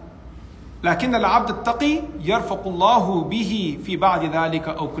 Rather, لكن العبد التقي يرفق الله به في بعد ذلك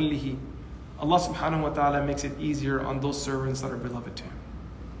أو كله. Allah subhanahu wa ta'ala makes it easier on those servants that are beloved to Him.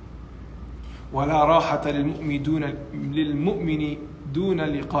 وَلَا رَاحَةَ لِلْمُؤْمِنِ دُونَ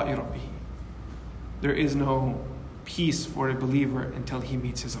لِقَاءِ رَبِّهِ. There is no peace for a believer until he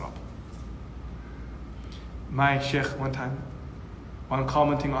meets his Rabb. My Shaykh one time, while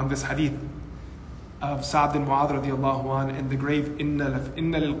commenting on this hadith of Sa'd bin Muadh radiallahu anhu in the grave, إِنَّ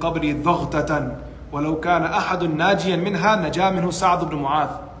لِلْقَبْرِ ضَغْطَةً وَلَوْ كَانَ أَحَدٌ نَاجِيًا مِنْهَا نَجَا مِنْهُ سَعْدُ بْنُ مُعَاذ.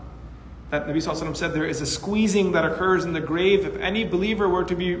 That Nabi sallallahu alaihi wasallam said there is a squeezing that occurs in the grave. If any believer were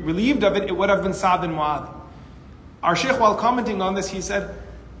to be relieved of it, it would have been Sa'd bin Muadh. Our Shaykh, while commenting on this, he said,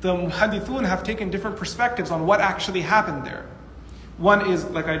 the muhadithun have taken different perspectives on what actually happened there. One is,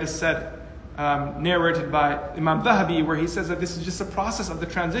 like I just said, narrated by Imam Dhahabi, where he says that this is just a process of the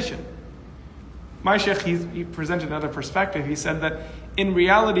transition. My Shaykh, he presented another perspective. He said that in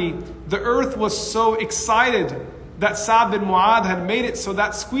reality, the earth was so excited that Sa'd bin Mu'adh had made it, so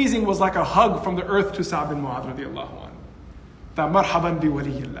that squeezing was like a hug from the earth to Sa'd bin Mu'adh radiallahu anhu. That marhaban bi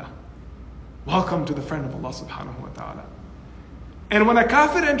waliyillah. Welcome to the friend of Allah subhanahu wa ta'ala. And when a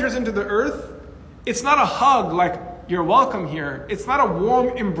kafir enters into the earth, it's not a hug like you're welcome here. It's not a warm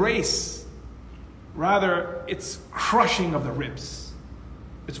embrace. Rather, it's crushing of the ribs.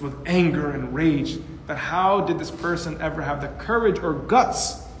 It's with anger and rage that how did this person ever have the courage or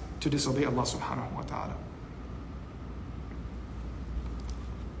guts to disobey Allah subhanahu wa ta'ala.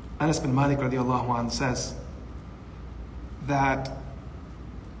 Anas bin Malik radiallahu anhu says that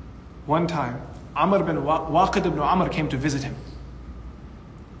one time Amr bin Waqid ibn Amr came to visit him.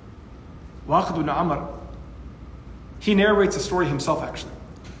 Waqid ibn Amr, he narrates the story himself actually.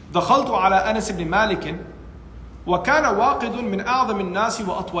 دخلت على أنس بن مالك وكان واقد من أعظم الناس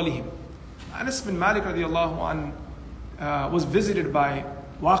وأطولهم. Anas bin Malik radiallahu anhu was visited by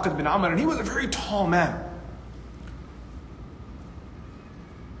Waqid bin Amr, and he was a very tall man.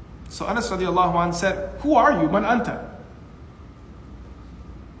 So Anas radiallahu anhu said, "Who are you? Man anta?"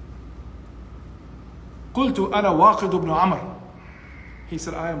 قلت أنا واقد بن عمر. He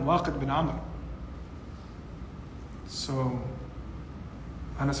said, "I am Waqid bin Amr." So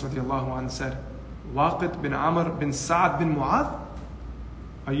Anas radiallahu anhu said, "Waqid bin Amr bin Sa'd bin Mu'adh?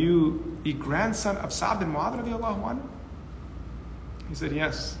 Are you the grandson of Sa'd bin Mu'adh radiallahu anhu?" He said,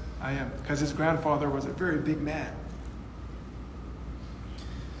 "Yes, I am," because his grandfather was a very big man.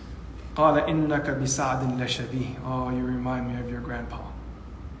 قال إنك بسعد لشبيه. Oh, you remind me of your grandpa.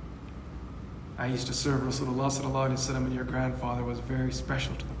 I used to serve Rasulullah sallallahu alaihi wasallam, and your grandfather was very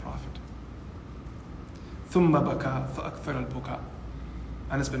special to the Prophet. ثم بكى فأكثر البكاء.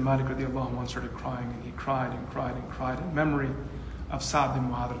 Anas bin Malik radiallahu anhu started crying, and he cried and cried and cried in memory of Sa'd bin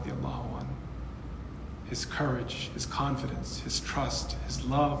Mu'adh radiallahu anhu. His courage, his confidence, his trust, his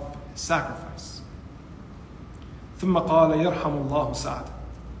love, his sacrifice. ثم قال يرحم الله سعد.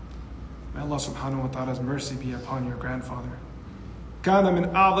 May Allah subhanahu wa ta'ala's mercy be upon your grandfather. كان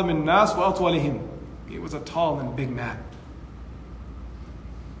من أعظم الناس وأطولهم. He was a tall and big man.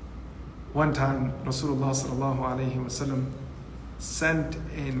 One time, Rasulullah sallallahu alayhi wasallam sent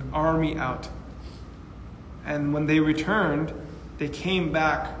an army out, and when they returned, they came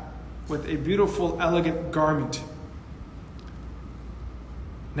back with a beautiful, elegant garment.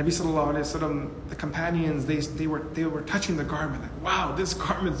 Nabi sallallahu alayhi wasallam, the companions, they were touching the garment, like, wow, this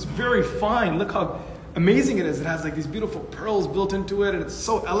garment is very fine. Look how amazing it is. It has like these beautiful pearls built into it, and it's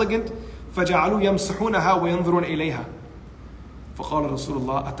so elegant. فَجَعَلُوا يَمْسُحُونَهَا وَيَنْظُرُونَ إِلَيْهَا. فَقَالَ رَسُولُ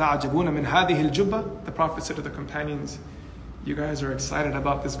اللَّهِ أَتَعْجَبُونَ مِنْ هَذِهِ الْجُبَّةِ. The Prophet said to the companions, you guys are excited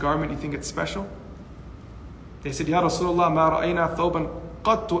about this garment, you think it's special? They said, Ya Rasulullah, ma ra'ayna thawban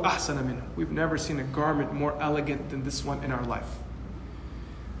qattu ahsana minhu. We've never seen a garment more elegant than this one in our life.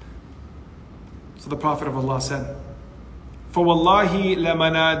 So the Prophet of Allah said, فَوَاللَّهِ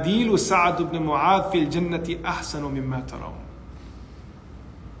لَمَنَادِيلُ سَعْدُ بْنِ مُعَاذٍ فِي الْجَنَّةِ أَحْسَنُ مِمَّا تَرَوْنَ.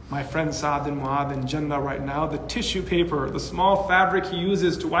 My friend Sa'd bin Muadh in Jannah right now, the tissue paper, the small fabric he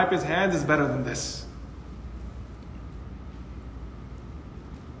uses to wipe his hands is better than this.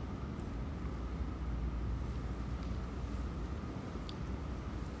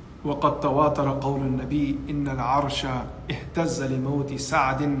 وقد تواتر قول النبي إن العرش اهتز لموت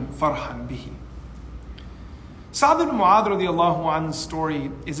سعد فرحا به. Sa'd bin Muadh radiallahu anhu's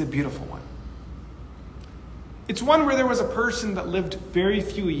story is a beautiful one. It's one where there was a person that lived very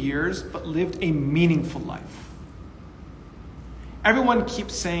few years but lived a meaningful life. Everyone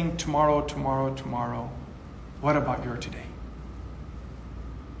keeps saying tomorrow, tomorrow, tomorrow. What about your today?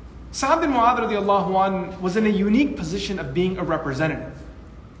 Sa'd bin Muadh radiallahu anhu was in a unique position of being a representative.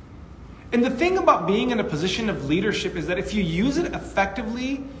 And the thing about being in a position of leadership is that if you use it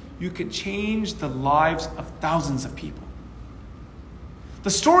effectively, you can change the lives of thousands of people. The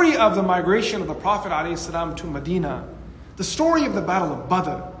story of the migration of the Prophet ﷺ to Medina, the story of the Battle of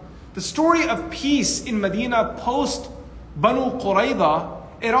Badr, the story of peace in Medina post Banu Qurayza,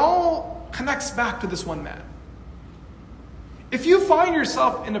 it all connects back to this one man. If you find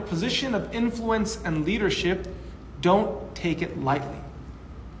yourself in a position of influence and leadership, don't take it lightly.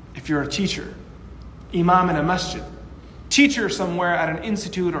 If you're a teacher, imam in a masjid, teacher somewhere at an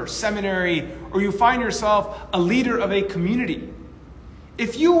institute or seminary, or you find yourself a leader of a community,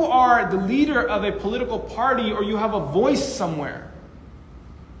 if you are the leader of a political party or you have a voice somewhere,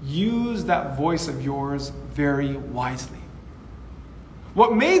 use that voice of yours very wisely.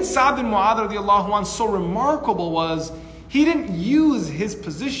 What made Sa'd bin Mu'adh radiallahu anhu so remarkable was he didn't use his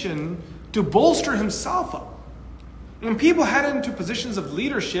position to bolster himself up. When people head into positions of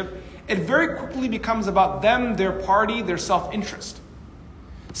leadership, it very quickly becomes about them, their party, their self-interest.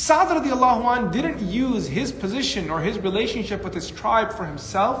 Sa'd radiallahu anhu didn't use his position or his relationship with his tribe for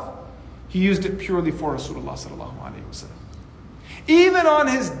himself. He used it purely for Rasulullah sallallahu alaihi wasallam. Even on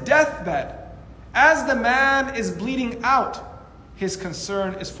his deathbed, as the man is bleeding out, his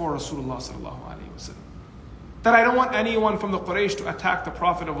concern is for Rasulullah sallallahu alaihi wasallam. That I don't want anyone from the Quraysh to attack the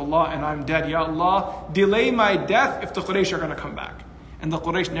Prophet of Allah and I'm dead. Ya Allah, delay my death if the Quraysh are going to come back. And the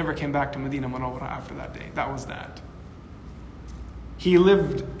Quraysh never came back to Medina Munawwara after that day. That was that. He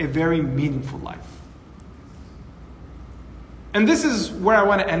lived a very meaningful life. And this is where I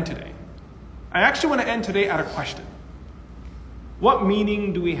want to end today. I actually want to end today at a question. What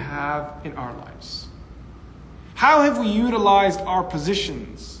meaning do we have in our lives? How have we utilized our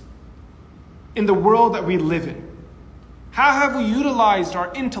positions in the world that we live in? How have we utilized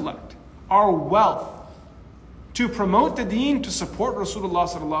our intellect, our wealth, to promote the deen, to support Rasulullah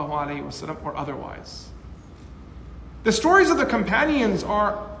sallallahu alaihi wasallam, or otherwise? The stories of the companions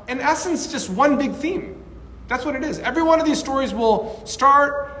are, in essence, just one big theme. That's what it is. Every one of these stories will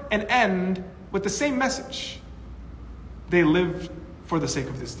start and end with the same message. They lived for the sake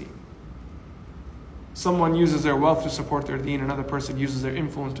of this deen. Someone uses their wealth to support their deen, another person uses their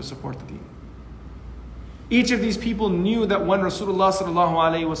influence to support the deen. Each of these people knew that when Rasulullah sallallahu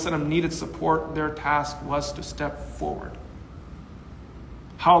alaihi wasallam needed support, their task was to step forward.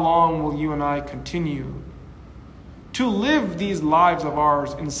 How long will you and I continue to live these lives of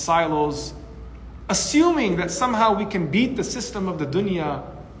ours in silos, assuming that somehow we can beat the system of the dunya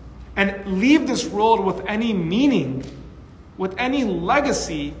and leave this world with any meaning, with any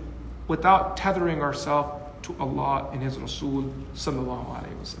legacy, without tethering ourselves to Allah and His Rasul sallallahu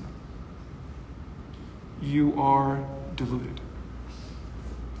alaihi wasallam? You are deluded.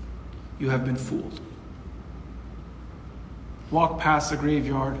 You have been fooled. Walk past the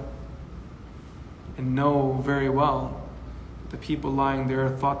graveyard and know very well the people lying there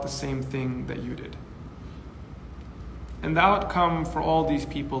thought the same thing that you did. And the outcome for all these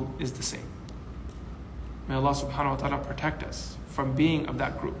people is the same. May Allah subhanahu wa ta'ala protect us from being of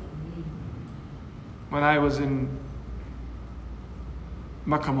that group. When I was in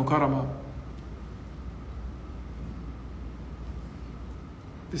Makkah Mukarramah,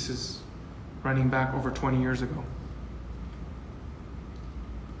 this is running back over 20 years ago.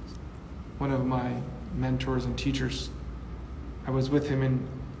 One of my mentors and teachers, I was with him in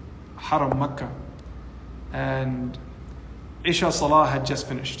Haram Makkah, and Isha Salah had just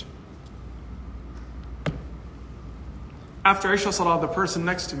finished. After Isha Salah, the person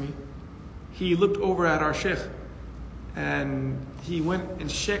next to me, he looked over at our Sheikh, and he went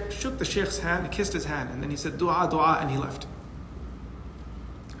and shook the Sheikh's hand, kissed his hand, and then he said, dua, dua, and he left.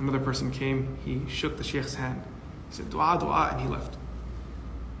 Another person came, he shook the Sheikh's hand, He said, dua, dua, and he left.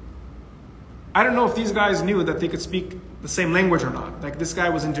 I don't know if these guys knew that they could speak the same language or not. Like this guy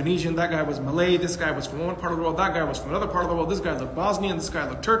was Indonesian, that guy was Malay, this guy was from one part of the world, that guy was from another part of the world, this guy looked Bosnian, this guy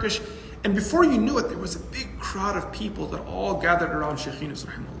looked Turkish. And before you knew it, there was a big crowd of people that all gathered around Shaykh Yunus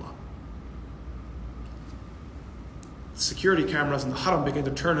rahimahullah. The security cameras in the haram began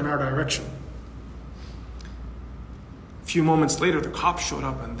to turn in our direction. A few moments later, the cops showed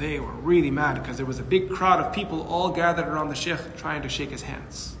up and they were really mad because there was a big crowd of people all gathered around the Shaykh trying to shake his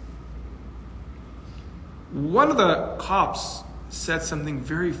hands. One of the cops said something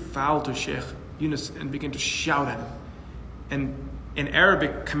very foul to Shaykh Yunus and began to shout at him. And in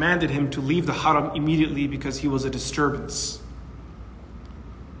Arabic, commanded him to leave the haram immediately because he was a disturbance.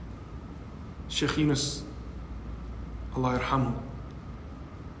 Shaykh Yunus, Allah yarhamhu,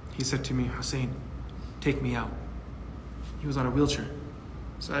 he said to me, Hussein, take me out. He was on a wheelchair.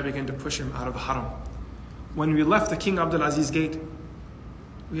 So I began to push him out of the haram. When we left the King Abdul Aziz gate,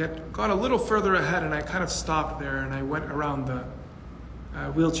 we had gone a little further ahead and I kind of stopped there and I went around the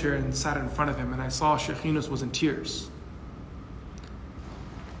wheelchair and sat in front of him and I saw Shaykh Yunus was in tears.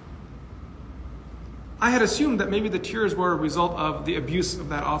 I had assumed that maybe the tears were a result of the abuse of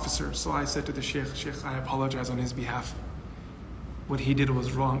that officer. So I said to the Shaykh, Shaykh, I apologize on his behalf. What he did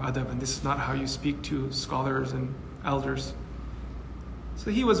was wrong adab and this is not how you speak to scholars and elders.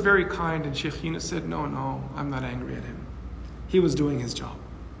 So he was very kind and Shaykh Yunus said, no, I'm not angry at him. He was doing his job.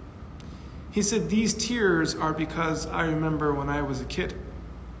 He said, these tears are because I remember when I was a kid,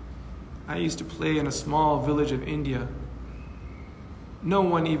 I used to play in a small village of India. No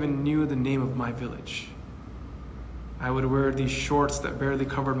one even knew the name of my village. I would wear these shorts that barely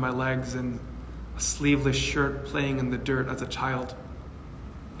covered my legs and a sleeveless shirt playing in the dirt as a child.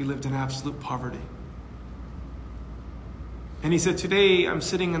 We lived in absolute poverty. And he said, today I'm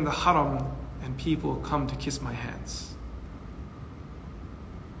sitting in the haram and people come to kiss my hands.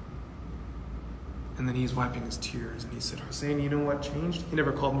 And then he's wiping his tears and he said, Hussein, you know what changed? He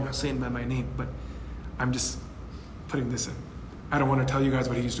never called me Hussein by my name, but I'm just putting this in. I don't want to tell you guys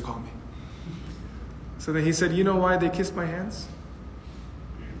what he used to call me. So then he said, you know why they kissed my hands?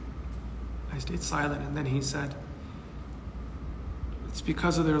 I stayed silent and then he said, it's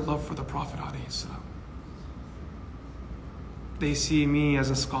because of their love for the Prophet ﷺ. They see me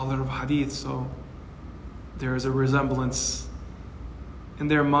as a scholar of hadith, so there is a resemblance. In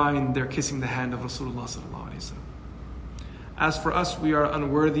their mind, they're kissing the hand of Rasulullah ﷺ. As for us, we are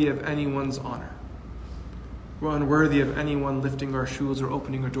unworthy of anyone's honor. We're unworthy of anyone lifting our shoes or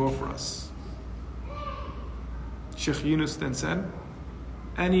opening a door for us. Shaykh Yunus then said,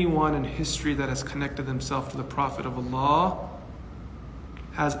 anyone in history that has connected himself to the Prophet of Allah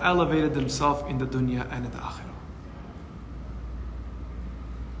has elevated themselves in the dunya and in the akhirah.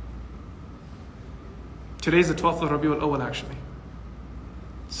 Today's the 12th of Rabiul Awwal actually.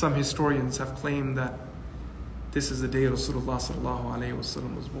 Some historians have claimed that this is the day Rasulullah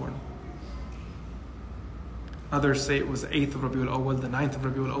was born. Others say it was the 8th of Rabiul Awwal, the 9th of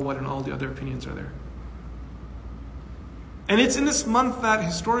Rabiul Awwal, and all the other opinions are there. And it's in this month that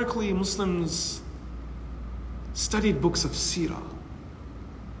historically Muslims studied books of seerah.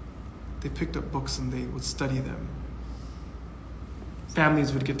 They picked up books and they would study them.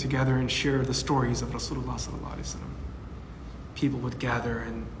 Families would get together and share the stories of Rasulullah sallallahu alaihi wasallam. People would gather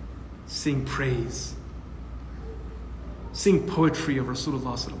and sing praise, sing poetry of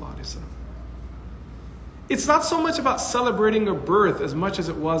Rasulullah sallallahu alaihi wasallam. It's not so much about celebrating a birth as much as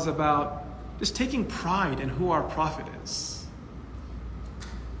it was about just taking pride in who our Prophet is.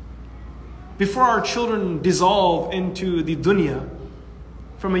 Before our children dissolve into the dunya,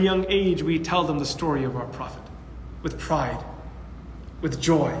 from a young age we tell them the story of our Prophet with pride, with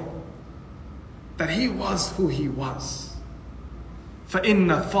joy, that he was who he was.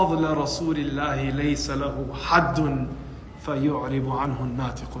 فَإِنَّ فَضْلَ رَسُولِ اللَّهِ لَيْسَ لَهُ حَدٌّ فَيُعْرِبُ عَنْهُ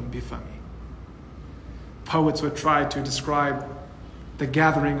النَّاطِقُ بِفَمِهِ. Poets would try to describe the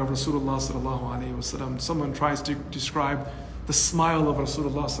gathering of Rasulullah sallallahu alaihi wasallam. Someone tries to describe the smile of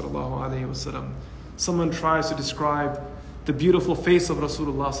Rasulullah sallallahu alaihi wasallam. Someone tries to describe the beautiful face of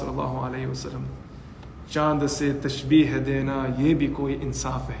Rasulullah sallallahu alaihi wasallam. चांद से तशबीह देना ये भी कोई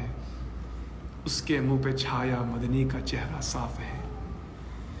इंसाफ है, उसके मुंह पे छाया मदनी का चेहरा साफ है,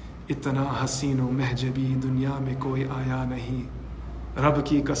 इतना हसीन व महजबी दुनिया में कोई आया नहीं, रब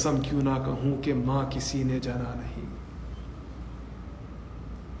की कसम क्यों ना कहूँ कि माँ किसी ने जाना नहीं.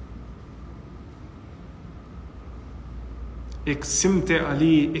 एक सिमत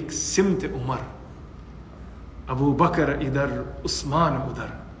अली एक सिमत उमर, अबू बकर इधर उस्मान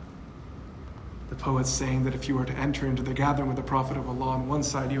उधर. The poet's saying that if you were to enter into the gathering with the Prophet of Allah, on one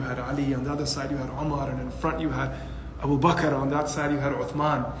side you had Ali, on the other side you had Umar, and in front you had Abu Bakr, on that side you had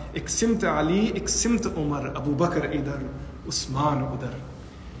Uthman. Iksimta Ali, iksimta Umar, Abu Bakr idhar, Usman udhar.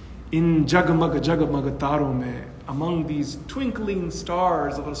 In jagmag jagmag taro mein, among these twinkling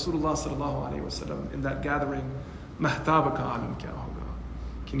stars of Rasulullah sallallahu alaihi wasallam, in that gathering, mahtab ka alam kya hoga.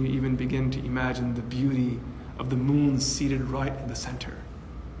 Can you even begin to imagine the beauty of the moon seated right in the center?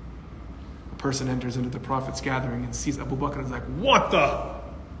 A person enters into the Prophet's gathering and sees Abu Bakr and is like,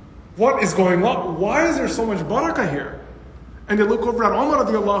 what is going on? Why is there so much barakah here? And they look over at Umar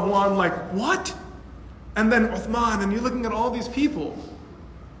radiallahu anh like, what? And then Uthman, and you're looking at all these people.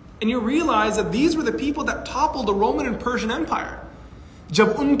 And you realize that these were the people that toppled the Roman and Persian Empire.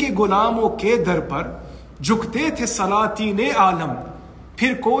 Jab unke gulamo ke dar par jukte the salatine alam,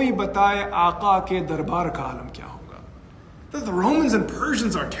 phir koi bataye aaqa ke darbar ka alam kya hoga. That the Romans and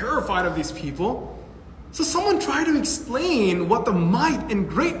Persians are terrified of these people. So someone tried to explain what the might and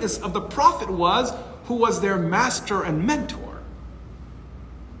greatness of the Prophet was, who was their master and mentor.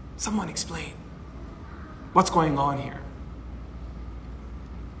 Someone explain what's going on here.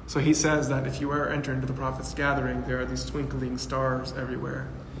 So he says that if you ever enter into the Prophet's gathering, there are these twinkling stars everywhere.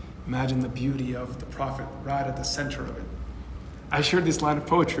 Imagine the beauty of the Prophet right at the center of it. I shared this line of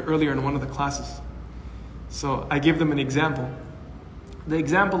poetry earlier in one of the classes. So I give them an example. The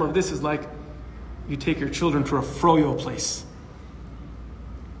example of this is like you take your children to a froyo place.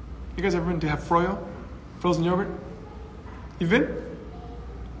 You guys ever been to have froyo? Frozen yogurt? You've been?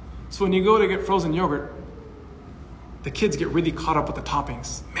 So when you go to get frozen yogurt, the kids get really caught up with the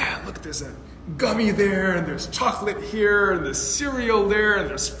toppings. Man, look, there's a gummy there, and there's chocolate here, and there's cereal there, and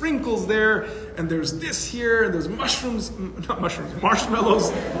there's sprinkles there, and there's this here, and there's marshmallows.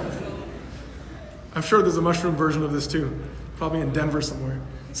 I'm sure there's a mushroom version of this too, probably in Denver somewhere.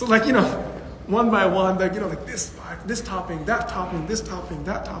 So one by one, like this topping, that topping, this topping,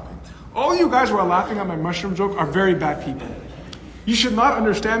 that topping. All you guys who are laughing at my mushroom joke are very bad people. You should not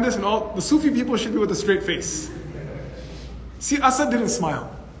understand this, and all the Sufi people should be with a straight face. See, Asad didn't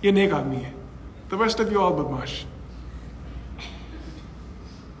smile. Ye neek aadmi hai. The rest of you all badmash.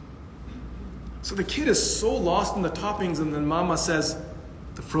 So the kid is so lost in the toppings, and then Mama says,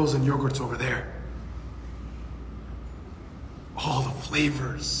 the frozen yogurt's over there. All the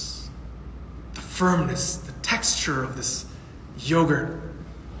flavors, the firmness, the texture of this yogurt.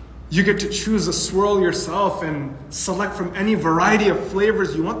 You get to choose a swirl yourself and select from any variety of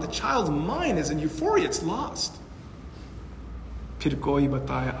flavors you want. The child's mind is in euphoria, it's lost. Phir koi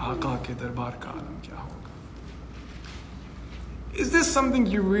bataye aaqa ke darbar ka alam kya hoga. Is this something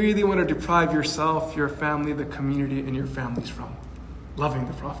you really want to deprive yourself, your family, the community, and your families from? Loving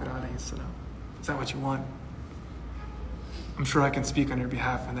the Prophet alayhi salam. Is that what you want? I'm sure I can speak on your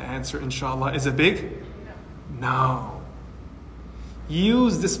behalf, and the answer, inshallah, is a big no.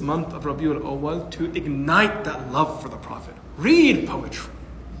 Use this month of Rabiul Awwal to ignite that love for the Prophet. Read poetry.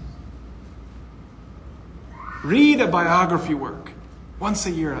 Read a biography work. Once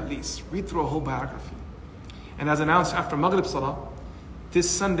a year at least. Read through a whole biography. And as announced after Maghrib Salah, this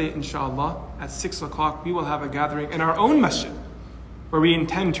Sunday, inshallah, at 6 o'clock, we will have a gathering in our own masjid where we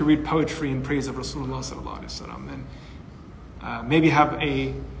intend to read poetry in praise of Rasulullah sallallahu alaihi wasallam, and maybe have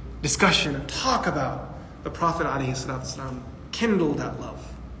a discussion and talk about the Prophet alayhi wasallam. Kindle that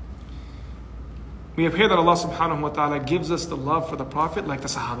love. We pray that Allah subhanahu wa ta'ala gives us the love for the Prophet like the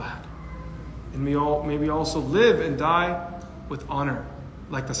Sahaba had. And may we also live and die with honor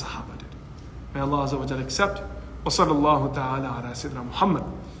like the Sahaba did. May Allah Azza wa Jalla accept. Wa sallallahu ta'ala ala Sayyidina Muhammad.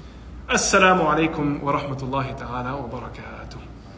 Assalamu alaikum wa rahmatullahi ta'ala wa barakatuh.